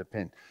sheep in the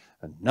pen,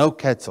 and no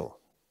cattle.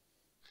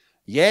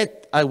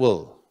 Yet I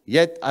will.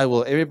 Yet I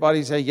will.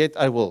 Everybody say, yet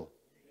I will.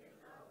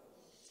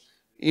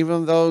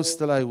 Even though,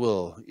 still I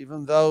will.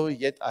 Even though,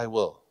 yet I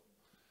will.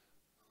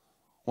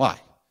 Why?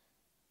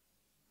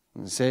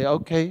 And say,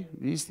 okay,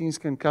 these things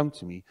can come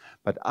to me,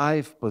 but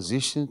I've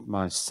positioned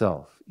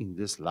myself in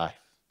this life.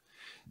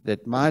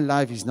 That my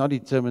life is not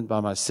determined by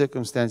my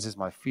circumstances,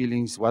 my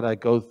feelings, what I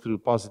go through,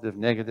 positive,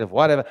 negative,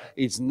 whatever.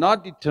 It's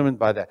not determined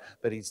by that,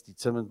 but it's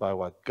determined by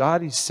what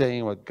God is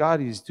saying, what God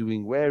is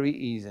doing, where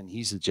He is, and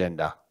His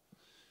agenda.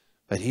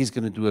 But He's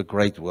going to do a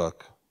great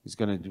work. He's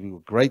going to do a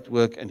great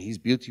work, and His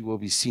beauty will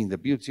be seen. The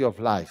beauty of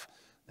life,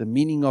 the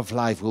meaning of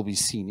life will be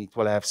seen. It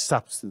will have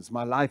substance.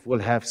 My life will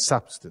have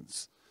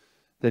substance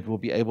that will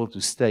be able to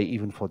stay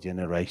even for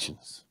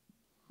generations.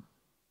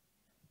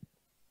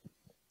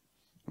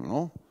 You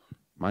know?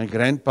 My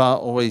grandpa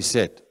always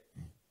said,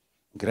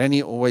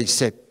 Granny always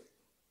said,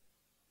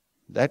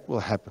 that will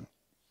happen.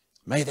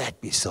 May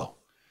that be so.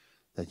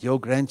 That your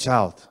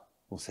grandchild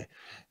will say,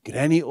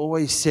 Granny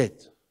always said.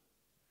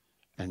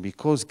 And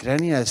because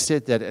Granny has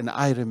said that, and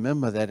I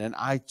remember that, and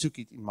I took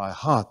it in my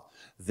heart,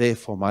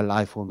 therefore my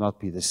life will not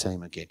be the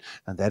same again.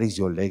 And that is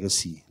your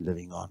legacy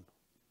living on.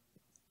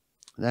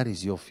 That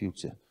is your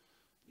future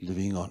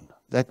living on.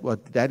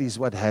 That is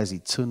what has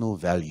eternal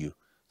value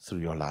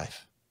through your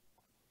life.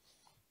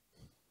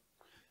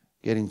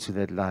 Get into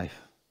that life.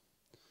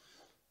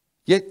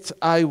 Yet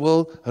I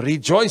will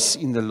rejoice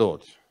in the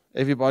Lord.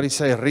 Everybody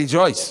say,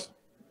 rejoice.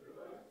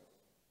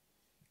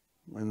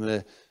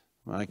 When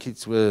my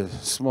kids were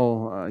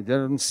small, I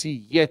didn't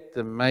see yet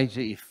the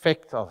major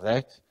effect of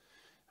that.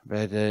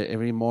 But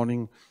every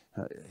morning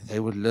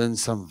they would learn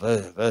some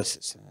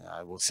verses.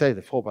 I will say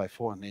the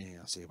 4x4, and then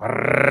I'll say,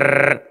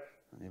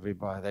 and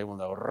everybody, they will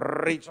know,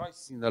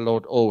 rejoice in the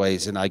Lord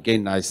always. And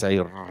again I say,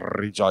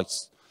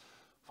 rejoice.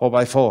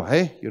 4x4,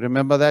 hey? You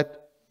remember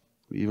that?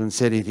 We even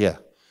said it here.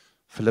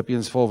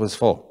 Philippians 4 verse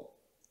 4.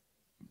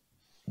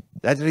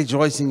 That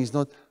rejoicing is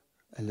not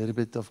a little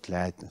bit of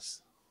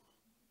gladness.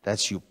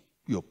 That's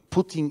you're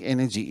putting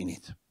energy in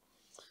it.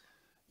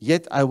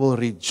 Yet I will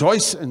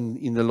rejoice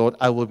in the Lord.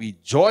 I will be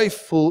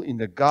joyful in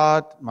the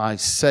God, my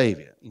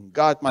Savior. In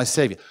God, my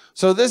Savior.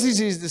 So this is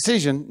his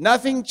decision.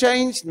 Nothing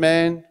changed,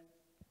 man,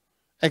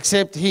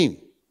 except him.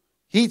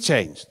 He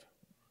changed.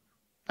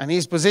 And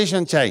his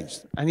position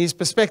changed. And his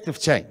perspective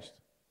changed.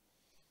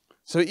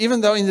 So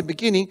even though in the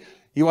beginning,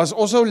 he was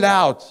also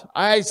loud.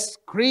 I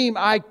scream,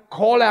 I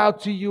call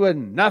out to you,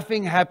 and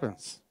nothing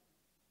happens.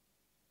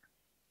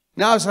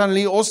 Now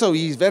suddenly also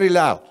he's very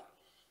loud.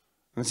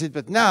 And I said,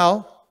 but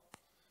now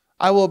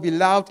I will be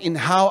loud in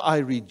how I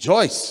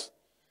rejoice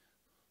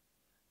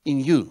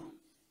in you.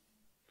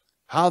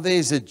 How there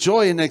is a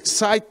joy and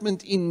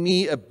excitement in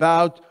me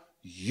about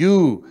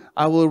you.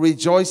 I will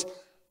rejoice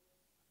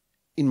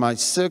in my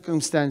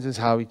circumstances,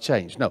 how it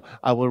changed. No,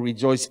 I will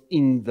rejoice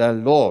in the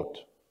Lord.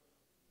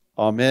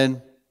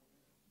 Amen.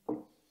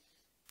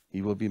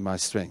 He will be my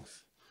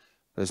strength.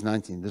 Verse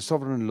 19, the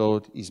sovereign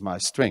Lord is my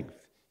strength.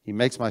 He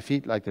makes my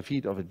feet like the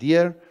feet of a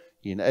deer.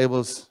 He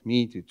enables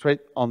me to tread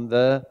on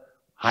the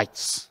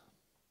heights.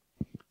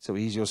 So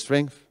he's your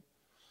strength.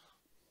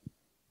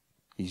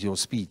 He's your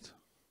speed.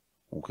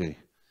 Okay.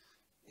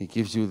 He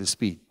gives you the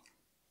speed.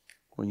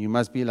 When you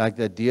must be like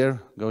that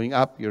deer going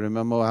up, you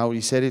remember how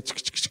he said it?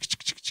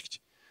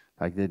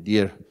 Like that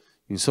deer.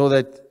 You saw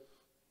that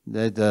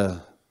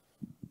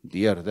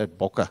deer, that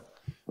bokke,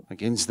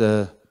 against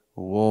the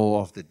wall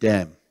of the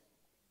dam.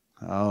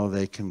 How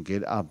they can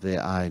get up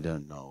there, I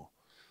don't know.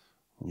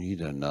 We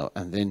don't know.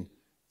 And then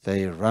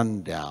they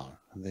run down.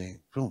 And they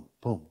boom,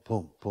 boom,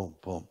 boom, boom,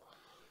 boom.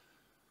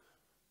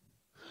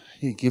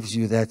 He gives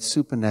you that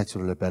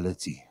supernatural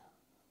ability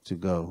to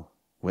go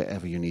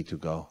wherever you need to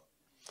go.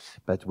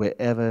 But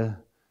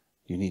wherever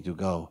you need to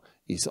go,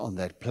 is on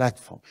that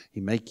platform.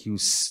 He makes you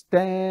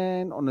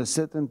stand on a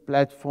certain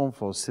platform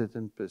for a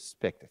certain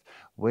perspective.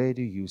 Where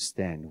do you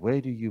stand? Where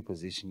do you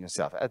position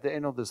yourself? At the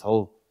end of this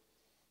whole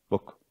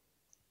book,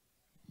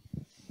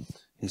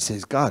 he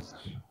says, God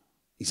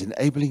is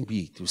enabling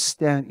me to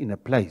stand in a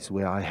place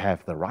where I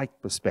have the right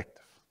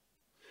perspective,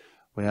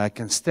 where I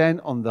can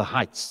stand on the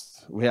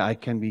heights, where I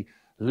can be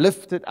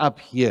lifted up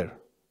here,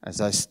 as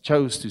I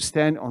chose to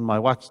stand on my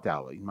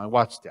watchtower, in my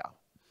watchtower.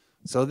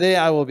 So there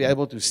I will be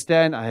able to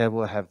stand. I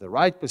will have the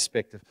right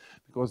perspective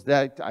because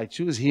that I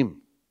choose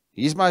Him.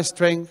 He's my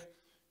strength.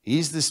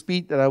 He's the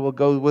speed that I will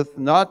go with.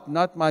 Not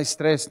my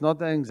stress, not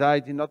the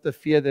anxiety, not the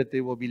fear that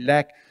there will be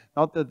lack,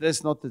 not the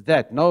this, not the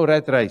that. No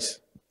rat race.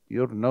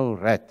 You're no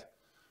rat.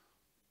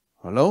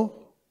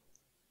 Hello?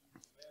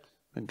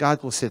 And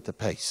God will set the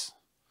pace.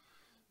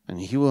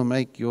 And He will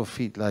make your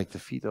feet like the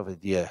feet of a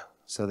deer,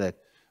 so that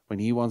when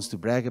He wants to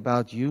brag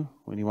about you,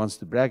 when He wants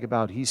to brag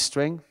about His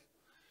strength,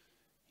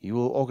 He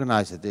will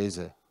organize it. There's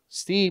a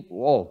steep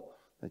wall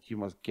that you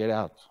must get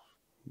out,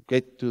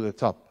 get to the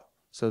top,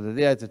 so that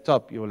there at the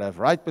top you will have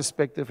right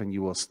perspective and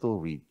you will still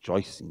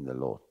rejoice in the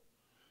Lord.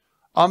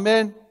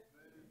 Amen.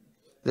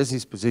 This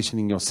is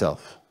positioning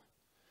yourself.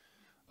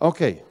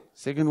 Okay,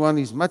 second one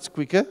is much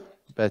quicker,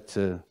 but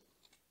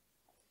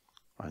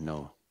I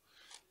know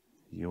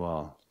you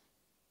are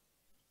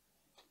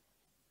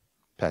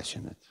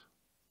passionate.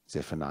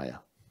 Zephaniah.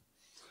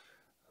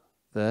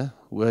 The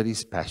word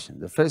is passion.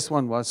 The first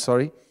one was,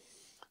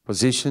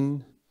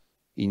 position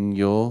in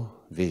your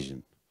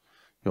vision.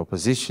 Your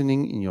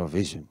positioning in your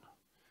vision.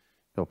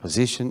 Your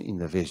position in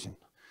the vision.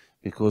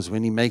 Because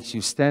when He makes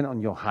you stand on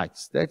your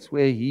heights, that's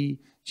where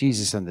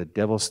Jesus and the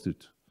devil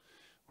stood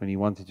when He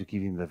wanted to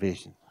give him the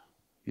vision.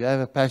 You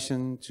have a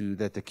passion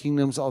that the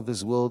kingdoms of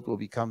this world will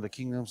become the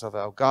kingdoms of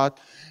our God.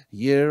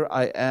 Here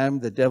I am,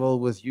 the devil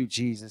with you,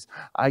 Jesus.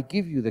 I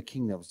give you the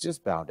kingdoms.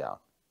 Just bow down.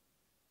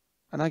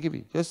 And I give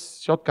you,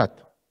 just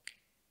shortcut.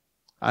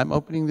 I'm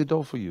opening the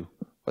door for you.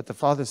 What the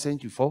Father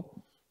sent you for,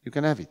 you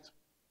can have it.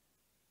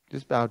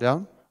 Just bow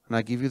down, and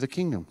I give you the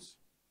kingdoms.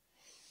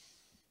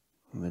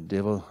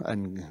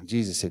 And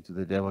Jesus said to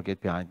the devil,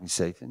 get behind me,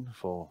 Satan,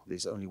 for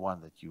there's only one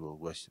that you will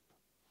worship.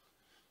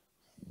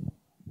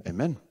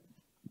 Amen.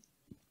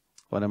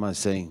 What am I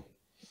saying?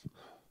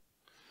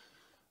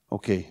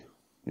 Okay,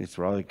 let's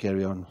rather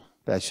carry on.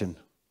 Passion.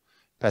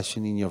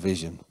 Passion in your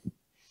vision.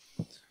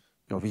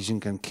 Your vision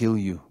can kill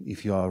you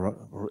if you are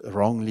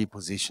wrongly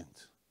positioned.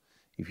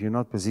 If you're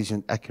not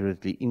positioned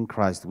accurately in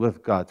Christ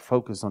with God,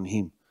 focus on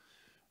Him,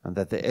 and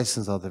that the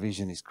essence of the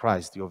vision is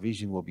Christ, your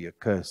vision will be a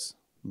curse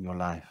in your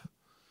life.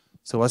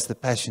 So what's the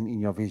passion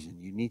in your vision?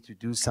 You need to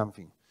do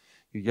something.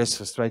 You're just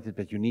frustrated,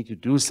 but you need to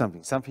do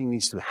something. Something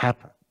needs to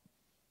happen.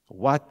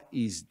 What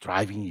is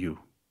driving you?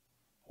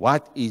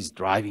 What is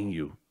driving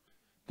you?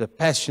 The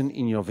passion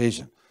in your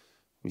vision.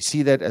 We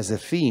see that as a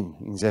theme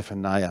in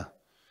Zephaniah,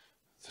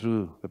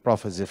 through the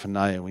prophet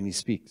Zephaniah when he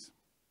speaks.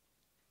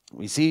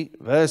 We see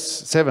verse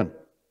 7.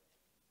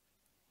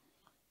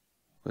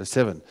 Verse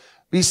 7.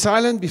 Be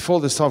silent before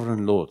the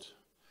sovereign Lord,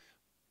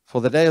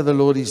 for the day of the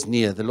Lord is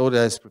near. The Lord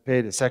has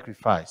prepared a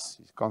sacrifice.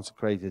 He's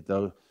consecrated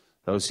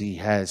those He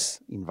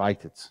has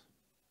invited.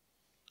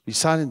 Be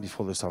silent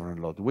before the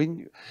sovereign Lord.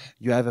 When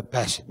you have a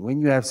passion,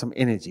 when you have some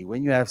energy,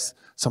 when you have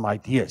some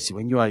ideas,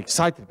 when you are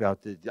excited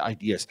about the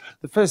ideas,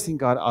 the first thing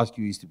God asks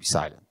you is to be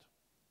silent.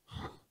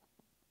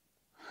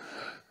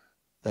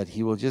 That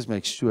He will just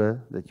make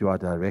sure that you are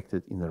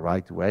directed in the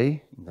right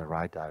way, in the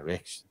right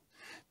direction.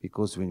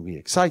 Because when we're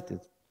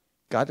excited,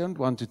 God doesn't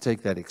want to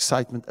take that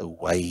excitement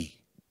away.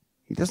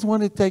 He doesn't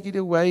want to take it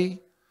away.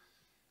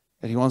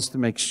 And He wants to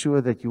make sure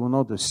that you will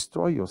not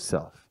destroy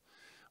yourself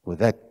with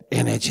that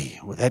energy,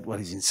 with that what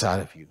is inside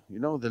of you. You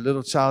know, the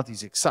little child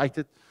is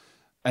excited.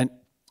 And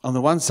on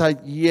the one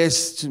side,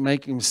 yes, to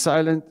make him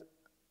silent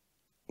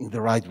in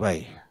the right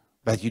way.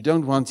 But you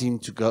don't want him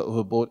to go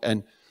overboard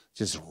and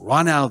just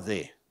run out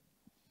there.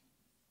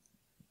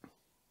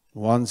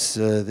 Once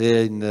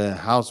there in the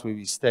house where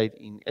we stayed,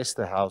 in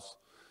Esther House,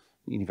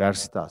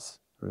 Universitas.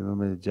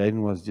 Remember,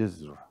 Jaden was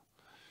just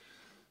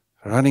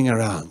running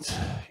around.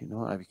 You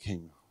know, I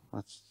became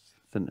much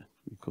thinner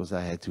because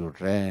I had to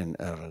run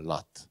a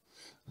lot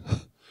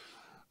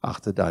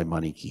after die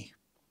mannetjie.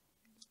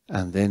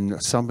 And then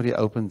somebody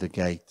opened the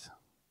gate.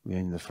 We were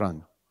in the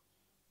front.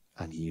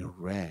 And he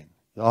ran.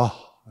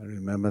 Oh, I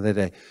remember that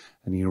day.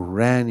 And he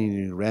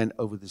ran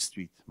over the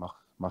street,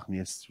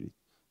 Magneet Street.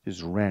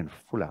 Just ran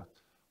full out.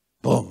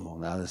 Boom, on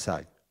the other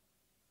side.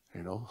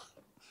 You know,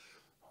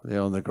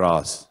 there on the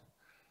grass.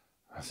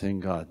 I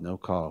thank God, no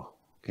car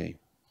came.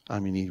 I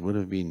mean, he would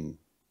have been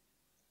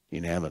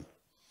in heaven.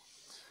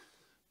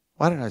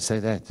 Why did I say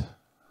that?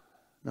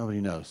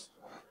 Nobody knows.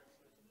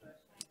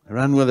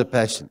 Run with a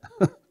passion.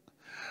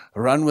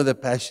 Run with a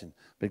passion.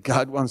 But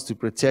God wants to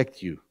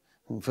protect you.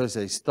 And first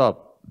say,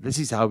 stop. This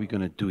is how we're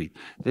going to do it.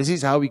 This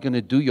is how we're going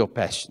to do your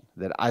passion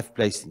that I've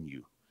placed in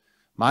you.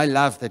 My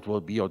love that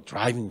will be your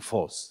driving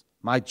force.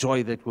 My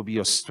joy that will be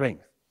your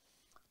strength.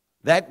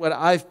 That what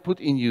I've put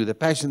in you, the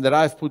passion that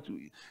I've put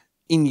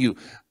in you.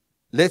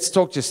 Let's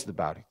talk just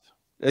about it.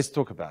 Let's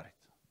talk about it.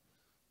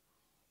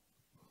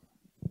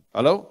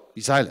 Hello?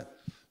 Be silent.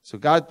 So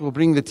God will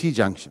bring the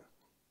T-junction.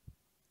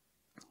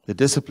 The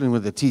discipline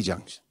with the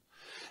T-junction.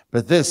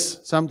 But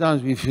this,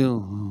 sometimes we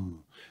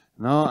feel,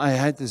 now I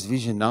had this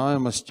vision, now I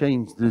must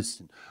change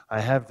this. I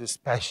have this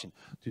passion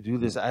to do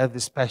this. I have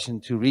this passion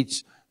to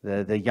reach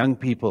the young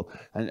people.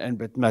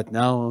 But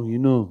now,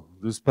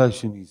 this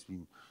passion has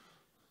been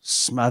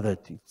smothered.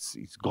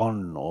 It's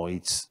gone, or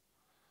it's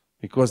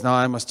because now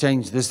I must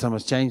change this, I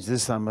must change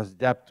this, I must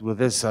adapt with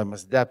this, I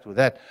must adapt with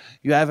that.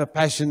 You have a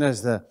passion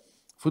as the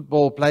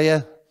football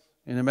player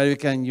in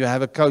America, and you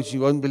have a coach,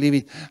 you won't believe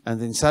it,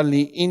 and then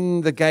suddenly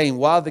in the game,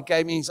 while the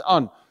game is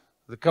on,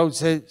 the coach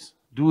says,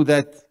 do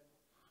that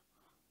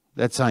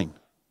sign.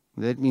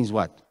 That means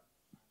what?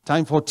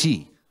 Time for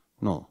tea.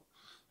 No.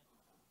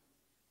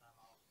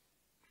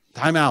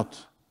 Time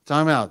out.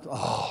 Time out.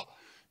 Oh,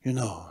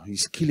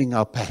 he's killing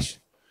our passion.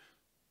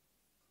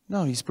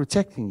 No, he's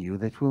protecting you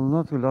that will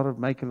not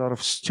make a lot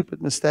of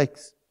stupid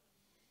mistakes.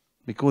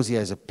 Because he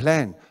has a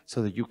plan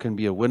so that you can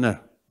be a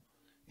winner.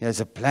 He has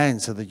a plan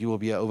so that you will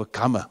be an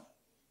overcomer.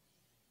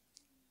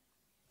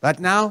 But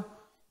now,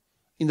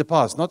 in the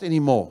past, not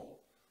anymore.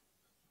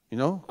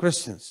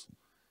 Christians.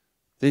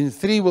 Then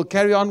 3 will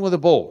carry on with the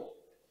ball.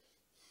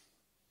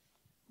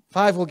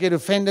 5 will get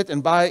offended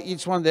and buy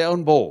each one their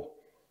own ball.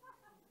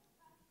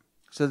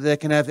 So that they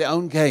can have their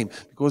own game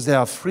because they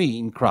are free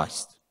in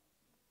Christ.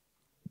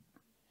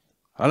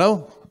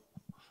 Hello?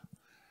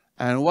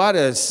 And what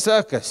a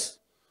circus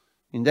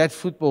in that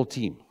football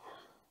team.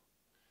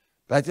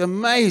 But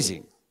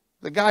amazing.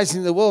 The guys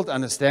in the world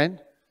understand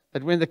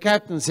that when the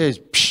captain says,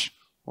 psh,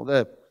 or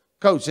the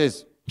coach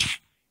says, psh,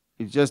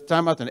 it's just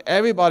time out and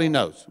everybody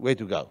knows where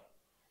to go.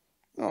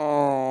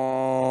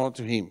 Oh,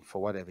 to him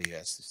for whatever he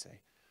has to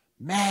say.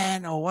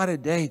 Man, oh, what a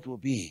day it will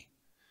be.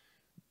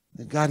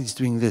 That God is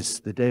doing this,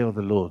 the day of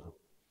the Lord.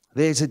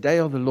 There's a day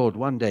of the Lord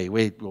one day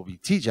where it will be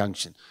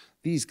T-junction.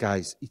 These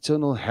guys,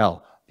 eternal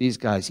hell. These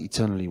guys,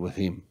 eternally with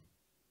Him.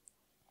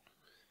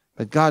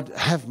 But God,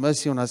 have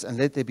mercy on us and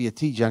let there be a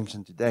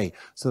T-junction today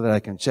so that I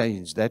can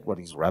change that what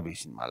is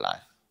rubbish in my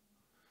life.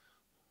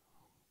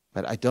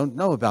 But I don't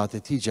know about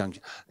the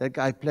T-junction. That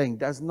guy playing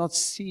does not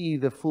see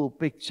the full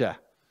picture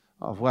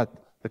of what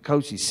the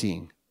coach is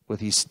seeing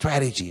with his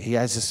strategy. He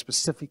has a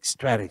specific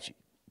strategy.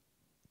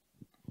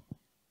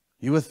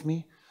 You with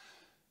me?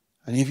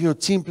 And if you're a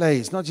team player,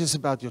 it's not just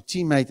about your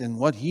teammate and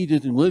what he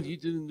did and what he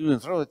didn't do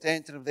and throw a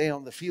tantrum there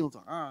on the field.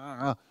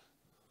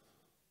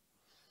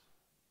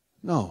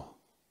 No.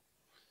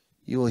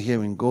 You will hear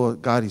when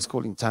God is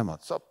calling time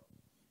out. Stop.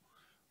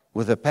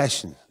 With a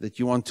passion that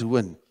you want to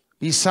win.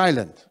 Be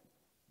silent.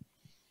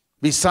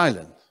 Be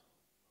silent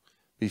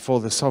before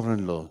the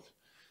sovereign Lord.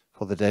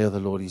 For the day of the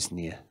Lord is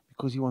near.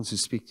 Because He wants to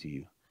speak to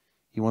you.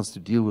 He wants to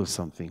deal with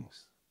some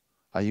things.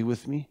 Are you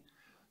with me?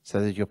 So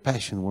that your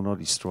passion will not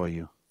destroy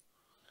you.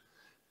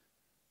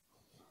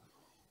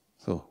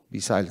 So, be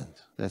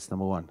silent. That's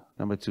number 1.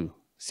 Number 2,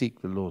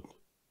 seek the Lord.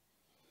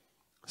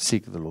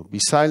 Seek the Lord. Be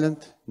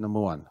silent, number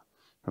 1.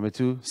 Number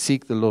 2,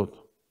 seek the Lord.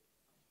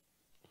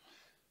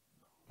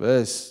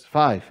 Verse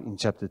 5 in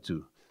chapter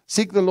 2.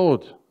 Seek the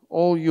Lord,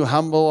 all you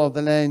humble of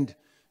the land,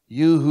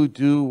 you who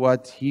do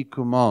what He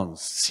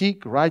commands.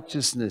 Seek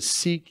righteousness,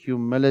 seek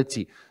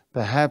humility.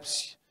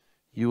 Perhaps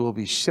you will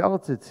be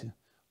sheltered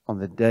on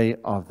the day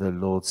of the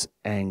Lord's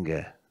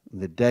anger,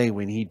 the day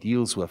when He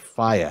deals with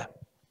fire.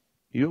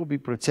 You will be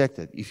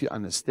protected if you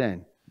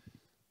understand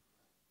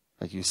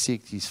that you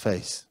seek His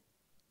face.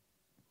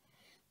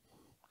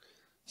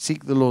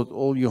 Seek the Lord,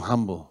 all you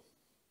humble,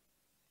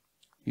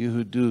 you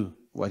who do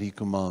what He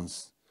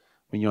commands.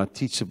 When you are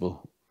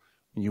teachable,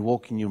 when you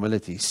walk in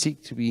humility,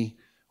 seek to be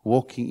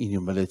walking in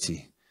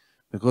humility.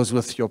 Because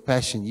with your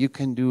passion, you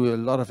can do a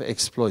lot of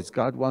exploits.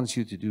 God wants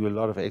you to do a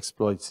lot of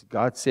exploits.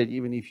 God said,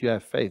 even if you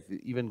have faith,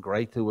 even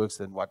greater works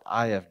than what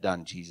I have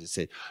done, Jesus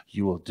said,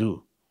 you will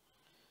do.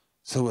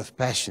 So with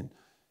passion,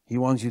 He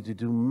wants you to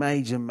do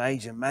major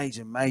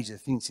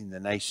things in the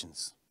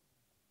nations.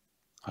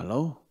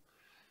 Hello?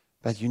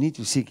 But you need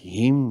to seek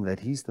Him,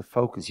 that He's the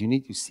focus. You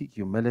need to seek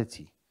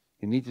humility.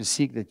 You need to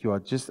seek that you are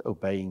just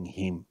obeying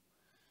Him.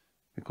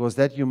 Because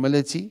that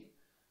humility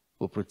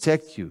will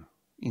protect you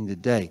in the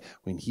day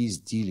when He's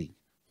dealing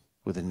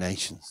with the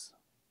nations.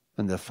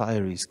 And the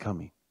fire is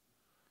coming.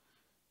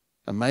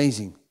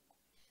 Amazing.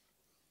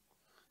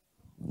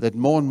 That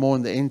more and more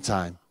in the end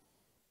time,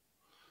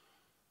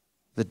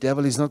 the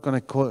devil is not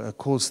going to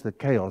cause the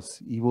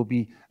chaos. He will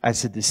be,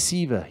 as a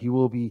deceiver, he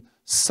will be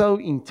so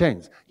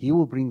intense. He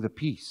will bring the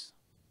peace.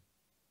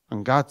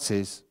 And God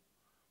says,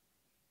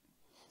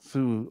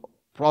 through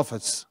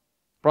prophecies,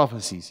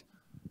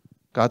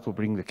 God will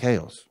bring the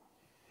chaos.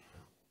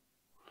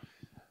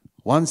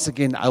 Once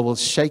again, I will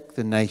shake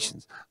the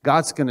nations.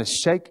 God's going to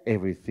shake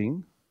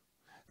everything.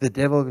 The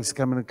devil is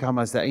going to come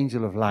as the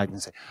angel of light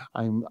and say,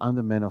 I'm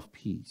the man of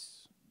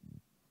peace.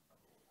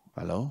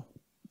 Hello?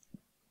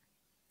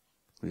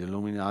 The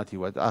Illuminati,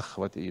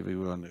 whatever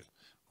you want to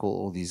call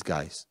all these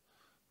guys.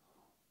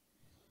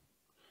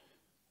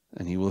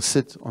 And he will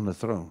sit on the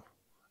throne.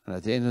 And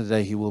at the end of the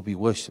day, he will be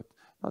worshipped.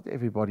 Not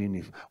everybody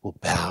will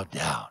bow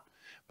down,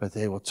 but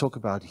they will talk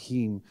about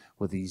him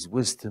with his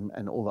wisdom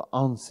and all the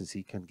answers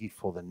he can give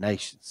for the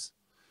nations,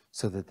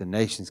 so that the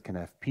nations can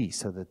have peace,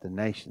 so that the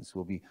nations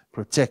will be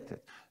protected.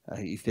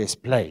 If there's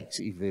plagues,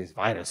 if there's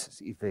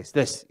viruses, if there's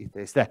this, if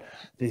there's that,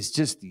 there's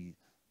just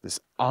this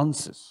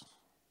answers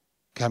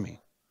coming.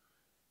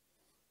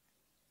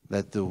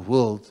 That the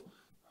world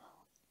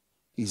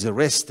is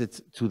arrested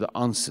to the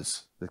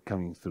answers that are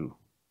coming through.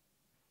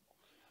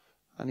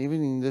 And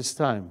even in this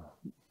time,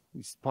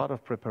 it's part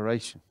of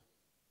preparation.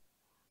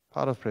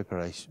 Part of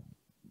preparation.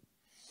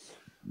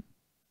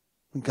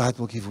 And God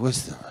will give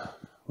wisdom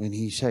when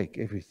He shakes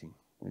everything.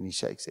 When He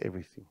shakes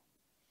everything.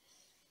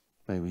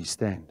 May we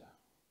stand.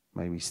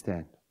 May we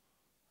stand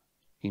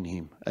in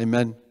Him.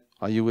 Amen.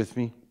 Are you with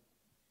me?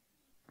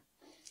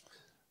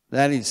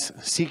 That is,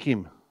 seek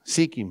Him.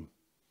 Seek Him.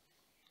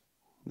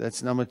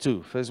 That's number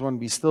 2. First one,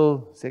 be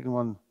still. Second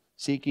one,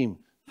 seek Him.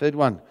 Third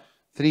one,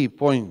 3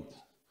 point.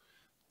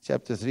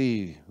 Chapter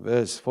 3,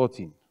 verse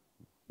 14.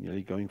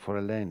 Nearly going for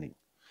a landing.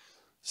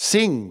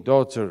 Sing,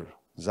 daughter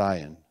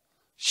Zion.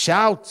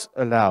 Shout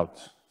aloud,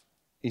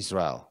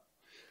 Israel.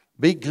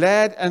 Be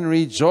glad and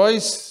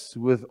rejoice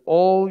with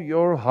all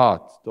your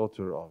heart,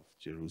 daughter of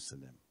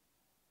Jerusalem.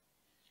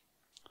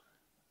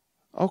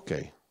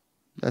 Okay,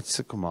 that's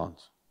a command.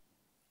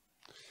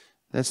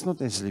 That's not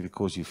necessarily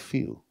because you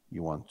feel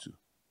you want to.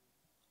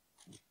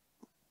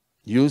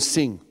 You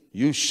sing,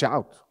 you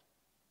shout,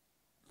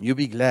 you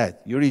be glad,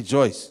 you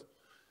rejoice.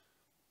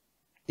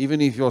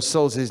 Even if your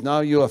soul says,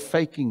 now you are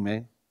faking,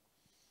 man.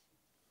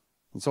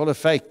 It's all a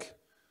fake.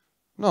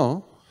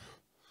 No,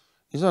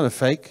 it's not a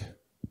fake.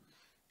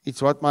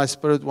 It's what my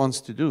spirit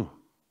wants to do.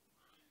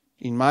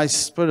 In my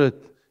spirit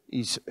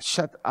is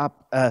shut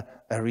up a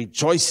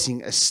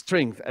rejoicing, a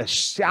strength, a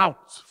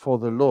shout for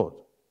the Lord.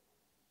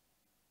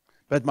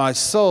 But my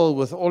soul,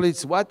 with all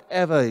its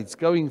whatever it's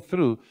going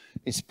through,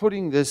 is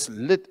putting this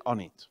lid on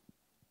it.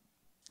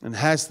 And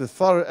has the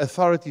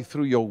authority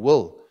through your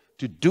will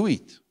to do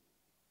it.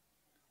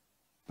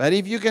 But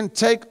if you can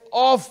take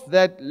off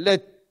that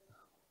lid,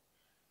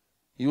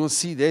 you will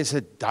see there's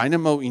a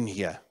dynamo in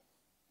here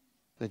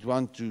that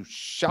want to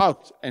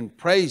shout and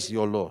praise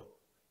your Lord.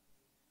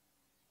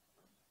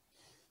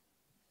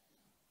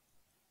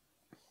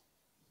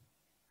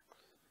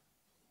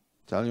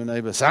 Tell your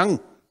neighbor, sing.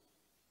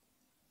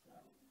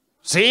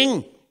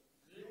 Sing.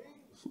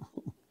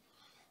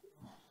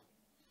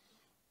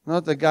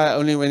 Not the guy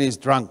only when he's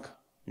drunk,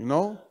 you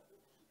know.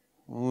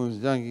 When he's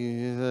drunk,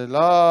 there's a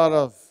lot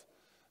of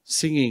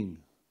singing.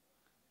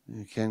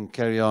 You can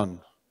carry on.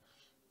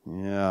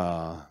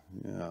 Yeah.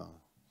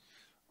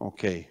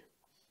 Okay.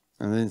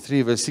 And then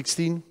 3 verse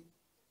 16.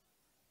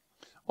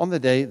 On the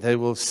day they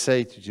will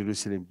say to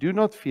Jerusalem, do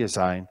not fear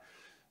Zion.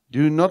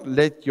 Do not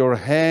let your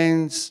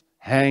hands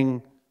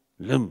hang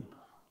limp.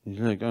 It's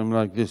like, I'm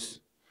like this.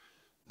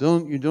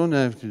 You don't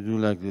have to do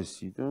like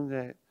this. You don't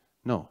have,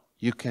 no.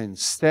 You can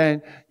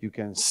stand, you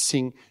can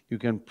sing, you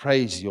can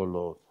praise your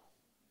Lord.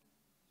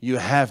 You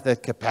have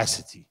that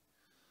capacity.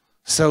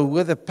 So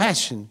with a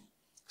passion,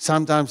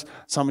 sometimes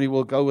somebody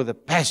will go with a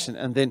passion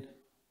and then,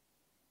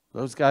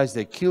 those guys,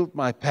 they killed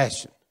my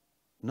passion.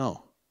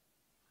 No.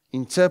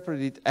 Interpret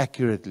it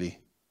accurately.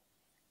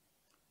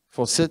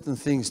 For certain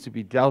things to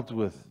be dealt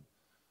with,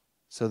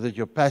 so that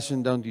your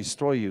passion don't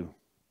destroy you.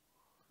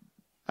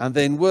 And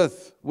then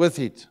with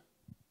it,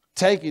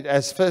 take it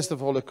as, first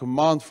of all, a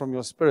command from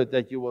your spirit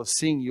that you will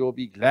sing, you will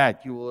be glad,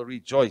 you will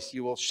rejoice,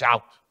 you will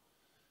shout.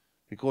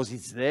 Because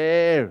it's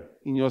there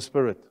in your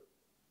spirit.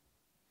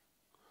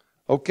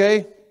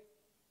 Okay?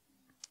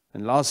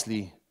 And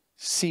lastly,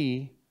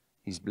 see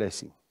His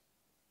blessing.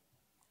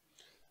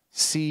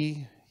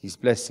 See His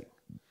blessing.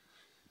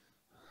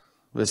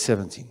 Verse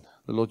 17.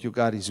 The Lord your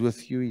God is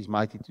with you. He is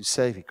mighty to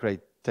save. He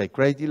take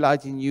great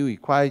delight in you. He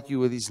quiet you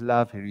with His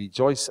love. He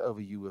rejoice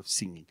over you with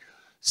singing.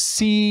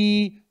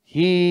 See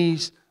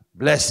His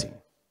blessing.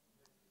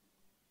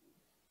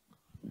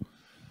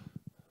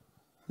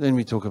 Then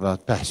we talk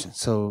about passion.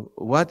 So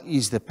what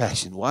is the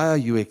passion? Why are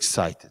you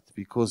excited?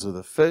 Because of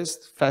the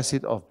first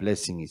facet of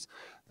blessing is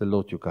the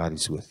Lord your God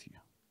is with you.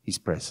 His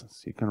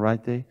presence. You can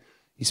write there,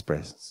 His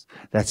presence.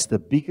 That's the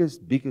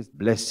biggest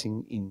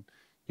blessing in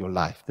your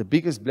life. The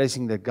biggest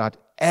blessing that God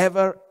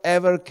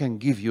ever can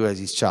give you as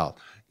His child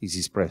is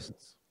His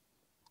presence.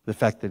 The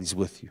fact that He's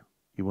with you.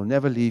 He will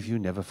never leave you,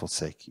 never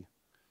forsake you.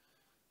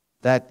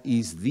 That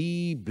is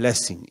the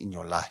blessing in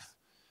your life.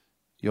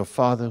 Your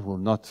Father will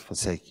not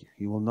forsake you.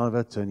 He will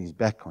never turn His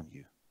back on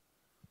you.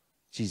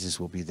 Jesus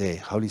will be there.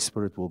 Holy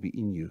Spirit will be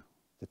in you.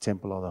 The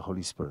temple of the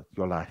Holy Spirit,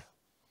 your life.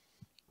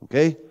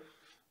 Okay?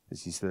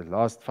 This is the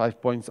last 5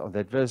 points of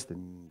that verse,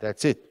 and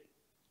that's it.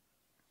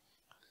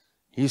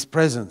 His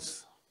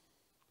presence.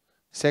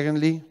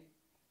 Secondly,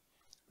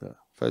 the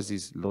first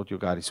is Lord your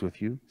God is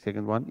with you.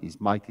 Second one is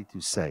mighty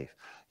to save.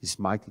 He's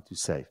mighty to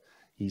save.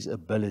 His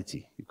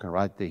ability. You can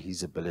write there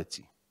His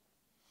ability.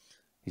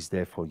 Is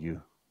there for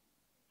you.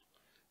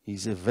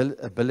 His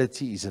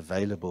ability is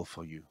available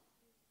for you.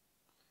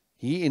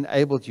 He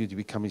enabled you to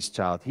become His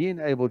child. He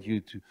enabled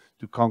you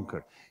to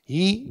conquer.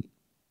 He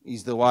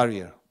He's the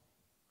warrior.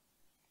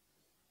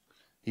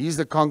 He's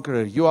the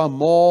conqueror. You are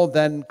more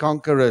than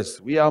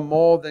conquerors. We are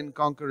more than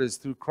conquerors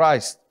through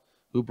Christ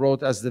who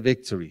brought us the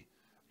victory.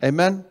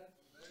 Amen?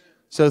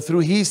 So through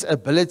His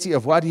ability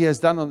of what He has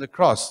done on the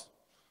cross,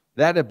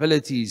 that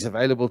ability is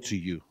available to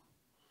you.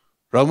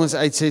 Romans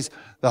 8 says,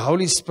 the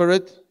Holy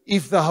Spirit,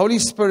 if the Holy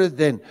Spirit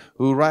then,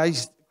 who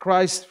raised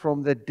Christ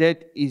from the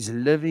dead, is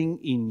living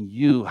in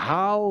you,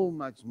 how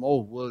much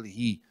more will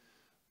He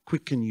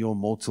quicken your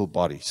mortal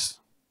bodies?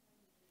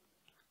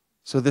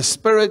 So the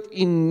Spirit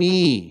in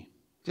me,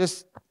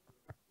 just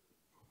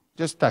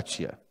touch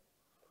here.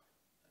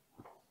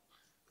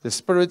 The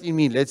Spirit in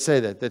me, let's say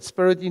that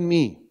Spirit in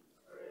me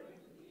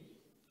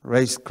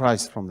raised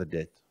Christ from the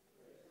dead.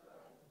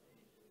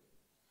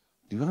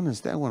 Do you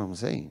understand what I'm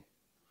saying?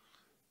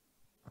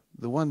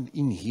 The one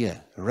in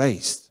here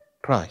raised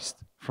Christ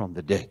from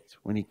the dead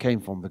when He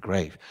came from the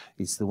grave.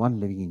 It's the one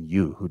living in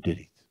you who did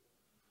it.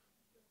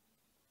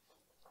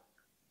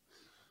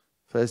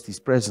 First, His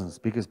presence,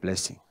 biggest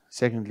blessing.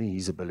 Secondly,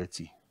 His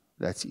ability.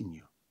 That's in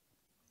you.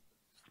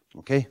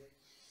 Okay?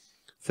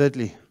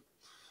 Thirdly,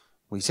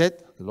 we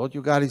said, the Lord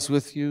your God is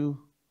with you.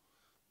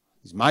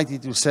 He's mighty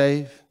to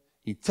save.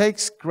 He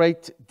takes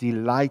great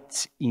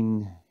delight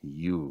in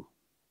you.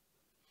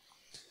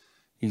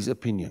 His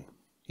opinion.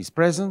 His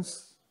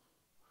presence.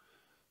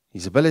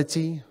 His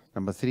ability.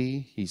 Number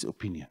 3, His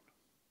opinion.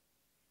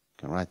 You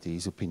can write there,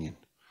 His opinion.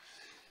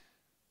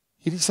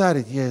 He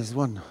decided He has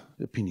one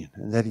opinion,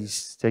 and that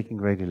is taking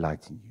great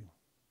delight in you.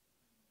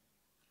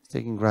 He's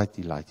taking great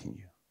delight in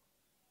you.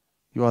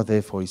 You are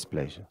there for His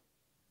pleasure.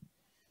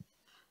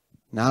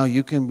 Now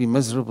you can be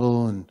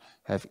miserable and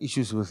have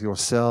issues with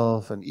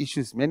yourself and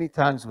issues many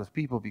times with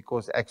people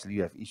because actually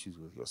you have issues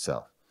with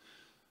yourself.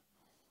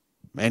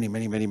 Many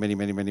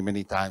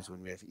times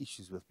when we have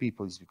issues with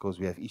people, it's because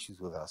we have issues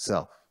with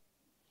ourselves.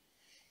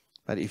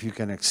 But if you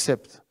can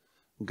accept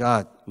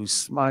God who's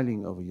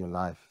smiling over your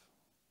life,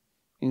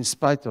 in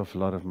spite of a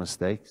lot of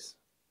mistakes,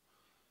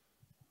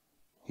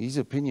 His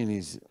opinion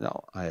is,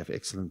 no, I have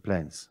excellent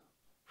plans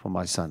for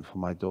my son, for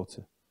my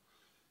daughter.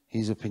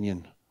 His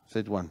opinion,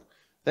 third one.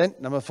 Then,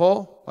 number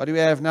 4, what do we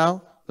have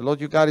now? The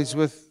Lord your God is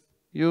with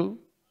you,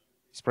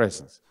 His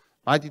presence.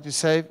 Mighty to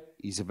save,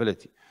 His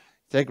ability.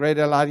 Take great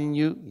delight in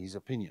you, His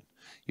opinion.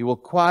 He will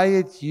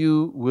quiet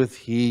you with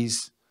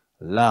His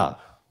love.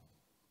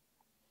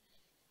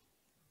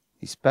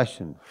 His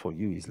passion for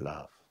you is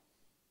love.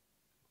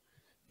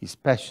 His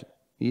passion.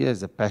 He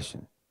has a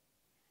passion.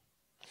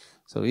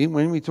 So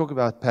when we talk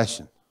about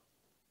passion,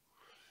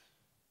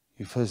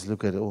 you first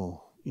look at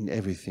all, in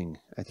everything,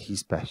 at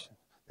His passion.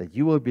 That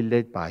you will be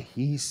led by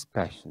His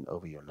passion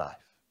over your life.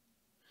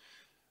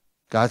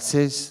 God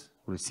says,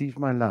 receive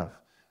my love.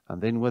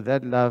 And then with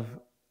that love,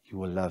 you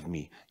will love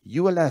me.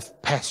 You will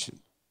have passion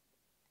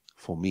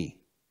for me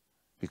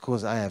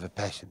because I have a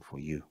passion for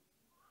you.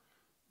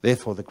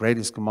 Therefore, the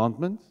greatest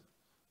commandment,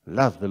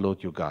 love the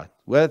Lord your God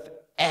with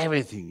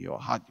everything, your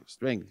heart, your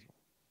strength,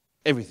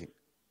 everything.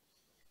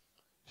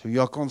 So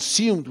you are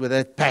consumed with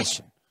that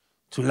passion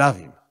to love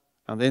Him.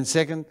 And then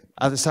second,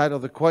 other side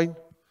of the coin,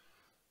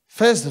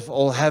 first of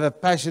all, have a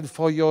passion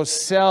for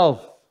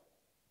yourself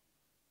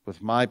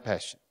with my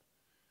passion.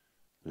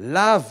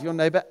 Love your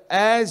neighbor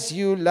as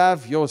you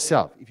love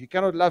yourself. If you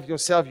cannot love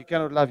yourself, you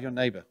cannot love your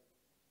neighbor.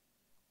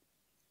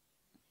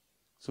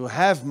 So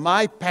have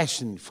my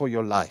passion for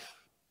your life.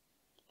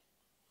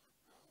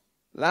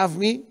 Love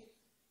me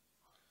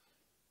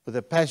with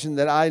the passion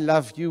that I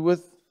love you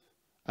with,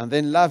 and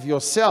then love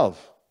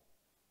yourself.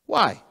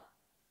 Why?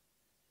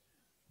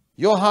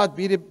 Your heart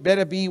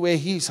better be where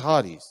His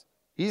heart is.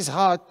 His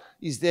heart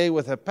is there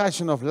with a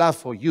passion of love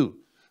for you.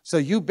 So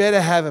you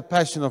better have a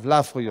passion of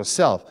love for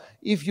yourself.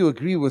 If you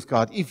agree with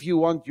God, if you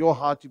want your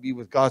heart to be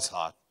with God's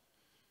heart,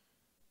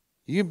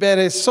 you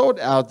better sort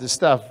out the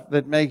stuff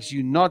that makes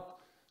you not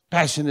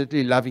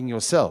passionately loving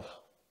yourself.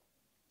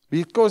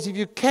 Because if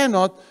you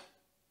cannot,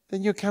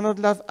 then you cannot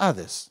love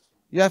others.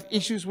 You have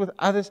issues with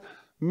others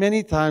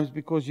many times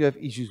because you have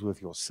issues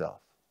with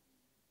yourself.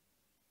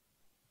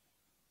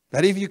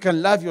 But if you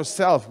can love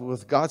yourself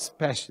with God's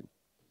passion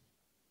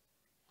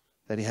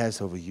that He has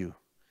over you,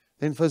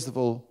 then first of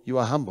all, you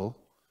are humble.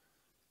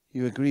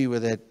 You agree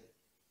with that.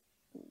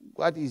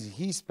 What is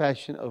His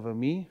passion over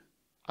me?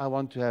 I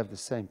want to have the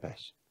same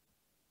passion.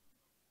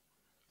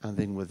 And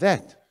then with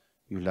that,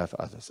 you love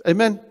others.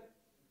 Amen?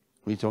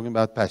 We're talking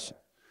about passion.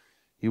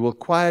 He will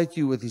quiet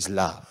you with His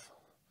love.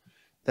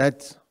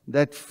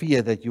 That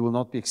fear that you will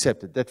not be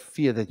accepted, that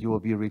fear that you will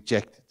be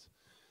rejected.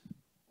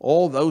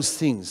 All those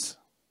things,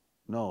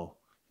 no,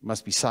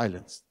 must be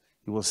silenced.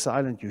 He will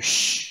silence you.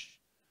 Shh.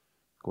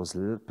 Because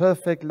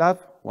perfect love,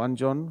 1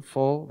 John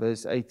 4,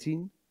 verse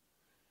 18.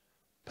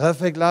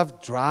 Perfect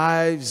love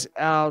drives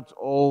out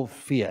all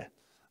fear.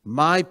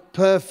 My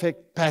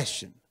perfect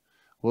passion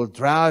will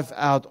drive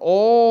out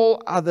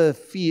all other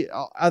fear,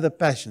 other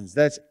passions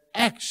that's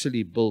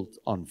actually built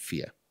on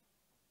fear.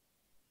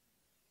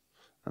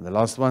 And the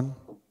last one,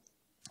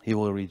 He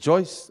will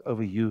rejoice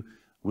over you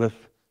with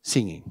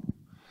singing.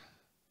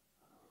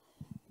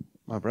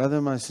 My brother,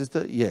 my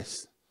sister,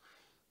 yes.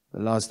 The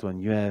last one,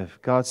 you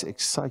have God's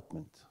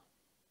excitement.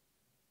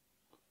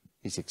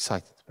 He's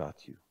excited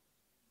about you.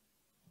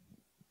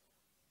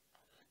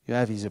 You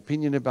have His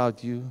opinion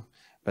about you,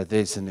 but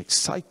there's an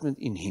excitement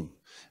in Him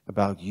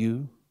about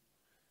you,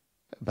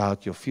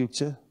 about your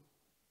future,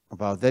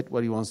 about that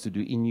what He wants to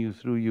do in you,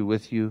 through you,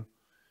 with you.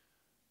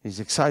 He's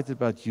excited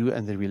about you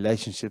and the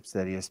relationships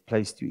that He has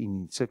placed you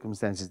in,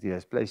 circumstances that He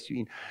has placed you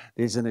in.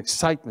 There's an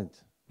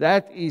excitement.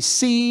 That is,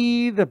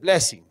 see the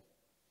blessing.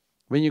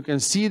 When you can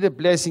see the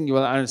blessing, you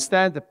will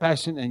understand the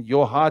passion, and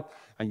your heart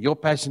and your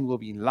passion will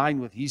be in line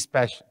with His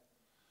passion.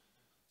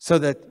 So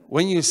that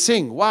when you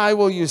sing, why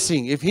will you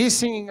sing? If He's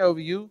singing over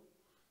you,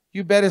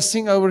 you better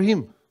sing over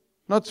Him.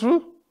 Not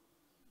true?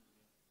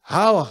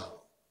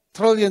 How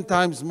trillion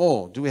times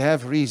more do we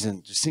have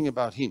reason to sing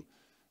about Him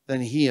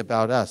than He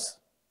about us?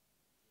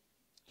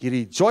 He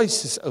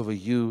rejoices over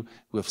you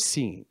with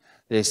singing.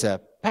 There's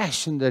a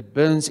passion that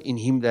burns in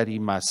Him that He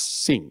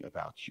must sing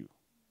about you.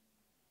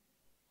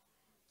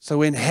 So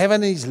when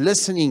heaven is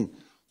listening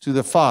to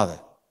the Father,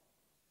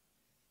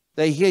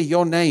 they hear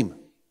your name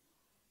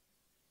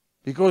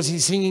because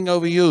He's singing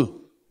over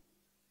you.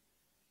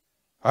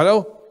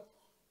 Hello?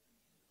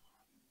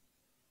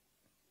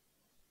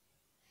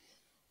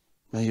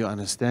 May you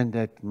understand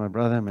that, my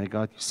brother. May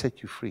God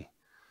set you free.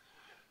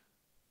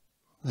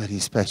 That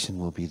His passion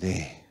will be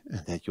there,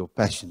 and that your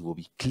passion will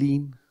be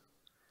clean.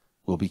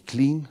 Will be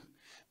clean,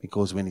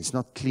 because when it's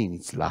not clean,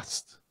 it's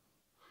lust.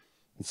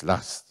 It's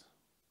lust.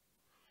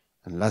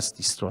 And lust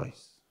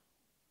destroys.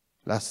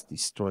 Lust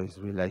destroys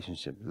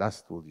relationship.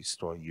 Lust will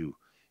destroy you.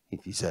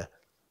 It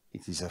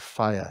is a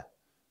fire,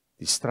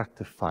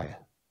 destructive fire.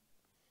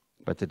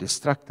 But the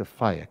destructive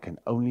fire can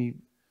only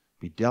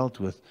be dealt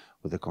with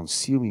a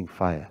consuming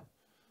fire,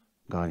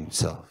 God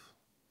Himself.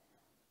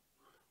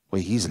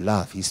 Where His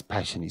love, His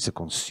passion is a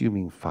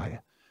consuming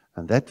fire.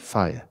 And that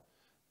fire,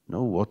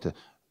 no water,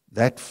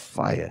 that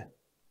fire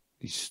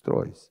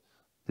destroys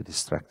the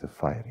destructive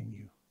fire in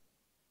you.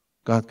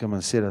 God, come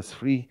and set us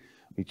free.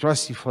 We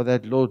trust You for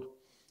that, Lord.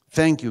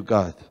 Thank You,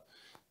 God,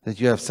 that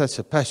You have such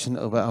a passion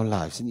over our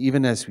lives. And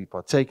even as we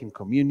partake in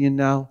communion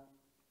now,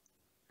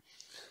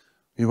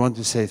 we want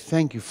to say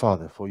thank You,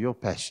 Father, for Your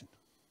passion.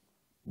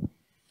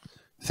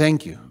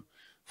 Thank You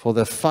for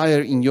the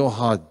fire in Your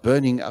heart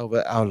burning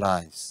over our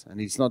lives. And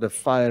it's not a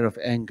fire of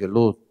anger,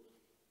 Lord.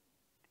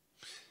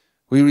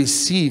 We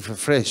receive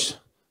afresh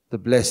the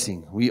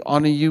blessing. We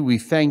honor You. We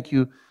thank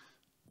You.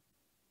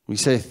 We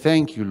say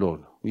thank You,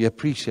 Lord. We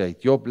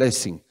appreciate Your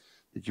blessing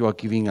that You are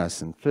giving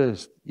us. And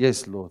first,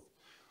 yes, Lord,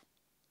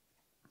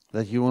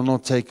 that You will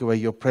not take away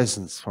Your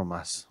presence from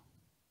us.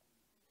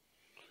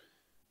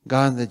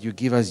 God, that You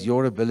give us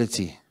Your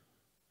ability.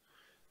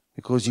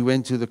 Because You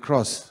went to the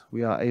cross,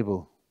 we are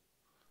able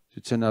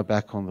to turn our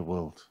back on the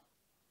world.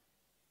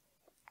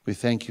 We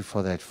thank You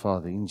for that,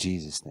 Father, in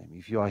Jesus' name.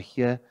 If you are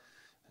here,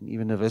 and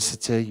even a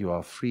visitor, you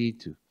are free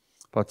to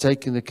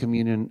partake in the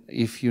communion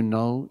if you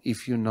know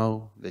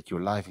that your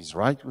life is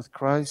right with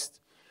Christ.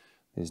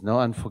 There's no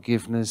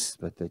unforgiveness,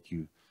 but that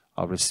you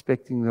are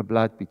respecting the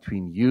blood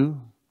between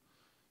you,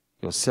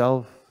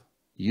 yourself,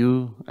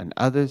 you and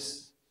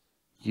others,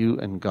 you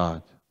and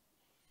God.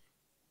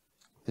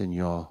 Then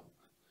you're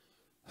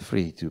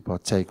free to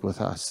partake with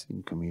us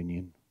in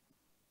communion.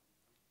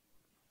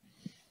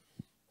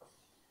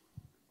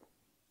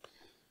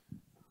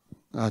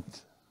 God,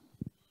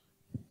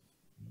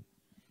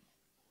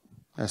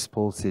 as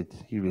Paul said,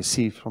 he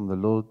received from the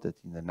Lord that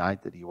in the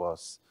night that he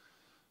was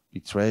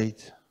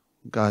betrayed,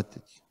 God,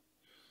 that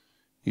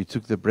You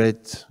took the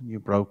bread, You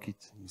broke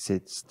it, You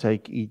said,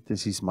 take, eat,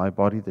 this is My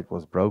body that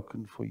was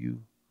broken for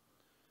you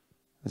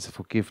as a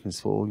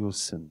forgiveness for all your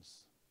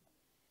sins.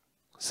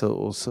 So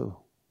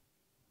also,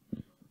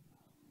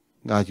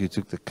 God, You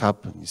took the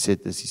cup and You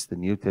said, this is the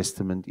New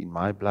Testament in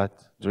My blood,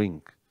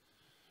 drink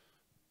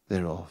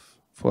thereof.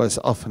 For as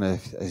often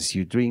as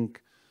you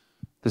drink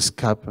this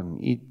cup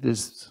and eat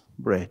this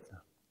bread,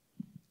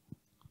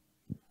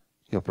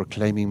 you're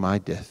proclaiming My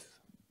death.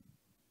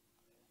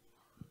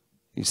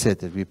 You said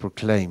that we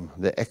proclaim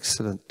the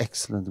excellent,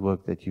 excellent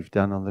work that You've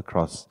done on the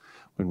cross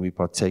when we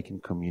partake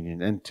in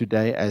communion. And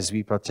today, as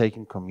we partake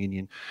in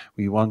communion,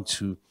 we want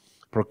to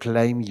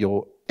proclaim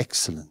Your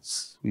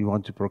excellence. We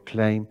want to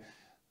proclaim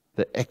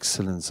the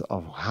excellence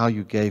of how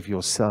You gave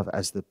Yourself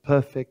as the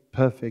perfect,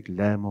 perfect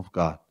Lamb of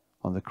God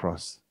on the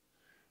cross.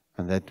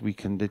 And that we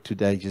can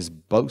today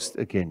just boast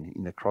again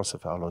in the cross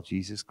of our Lord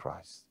Jesus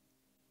Christ.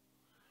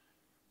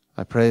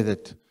 I pray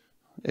that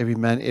every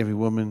man, every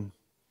woman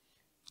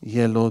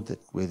here, Lord, that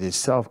where there's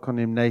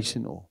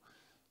self-condemnation or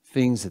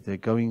things that they're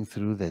going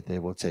through, that they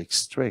will take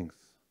strength,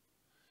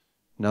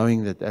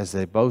 knowing that as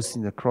they boast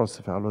in the cross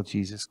of our Lord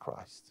Jesus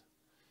Christ,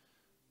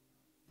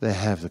 they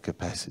have the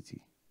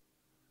capacity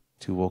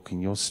to walk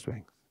in Your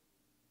strength.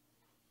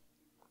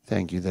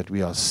 Thank You that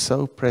we are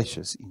so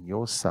precious in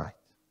Your sight,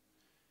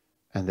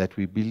 and that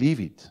we believe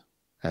it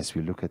as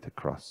we look at the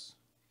cross.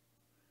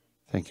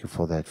 Thank You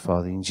for that,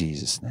 Father, in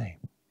Jesus' name.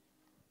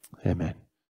 Amen.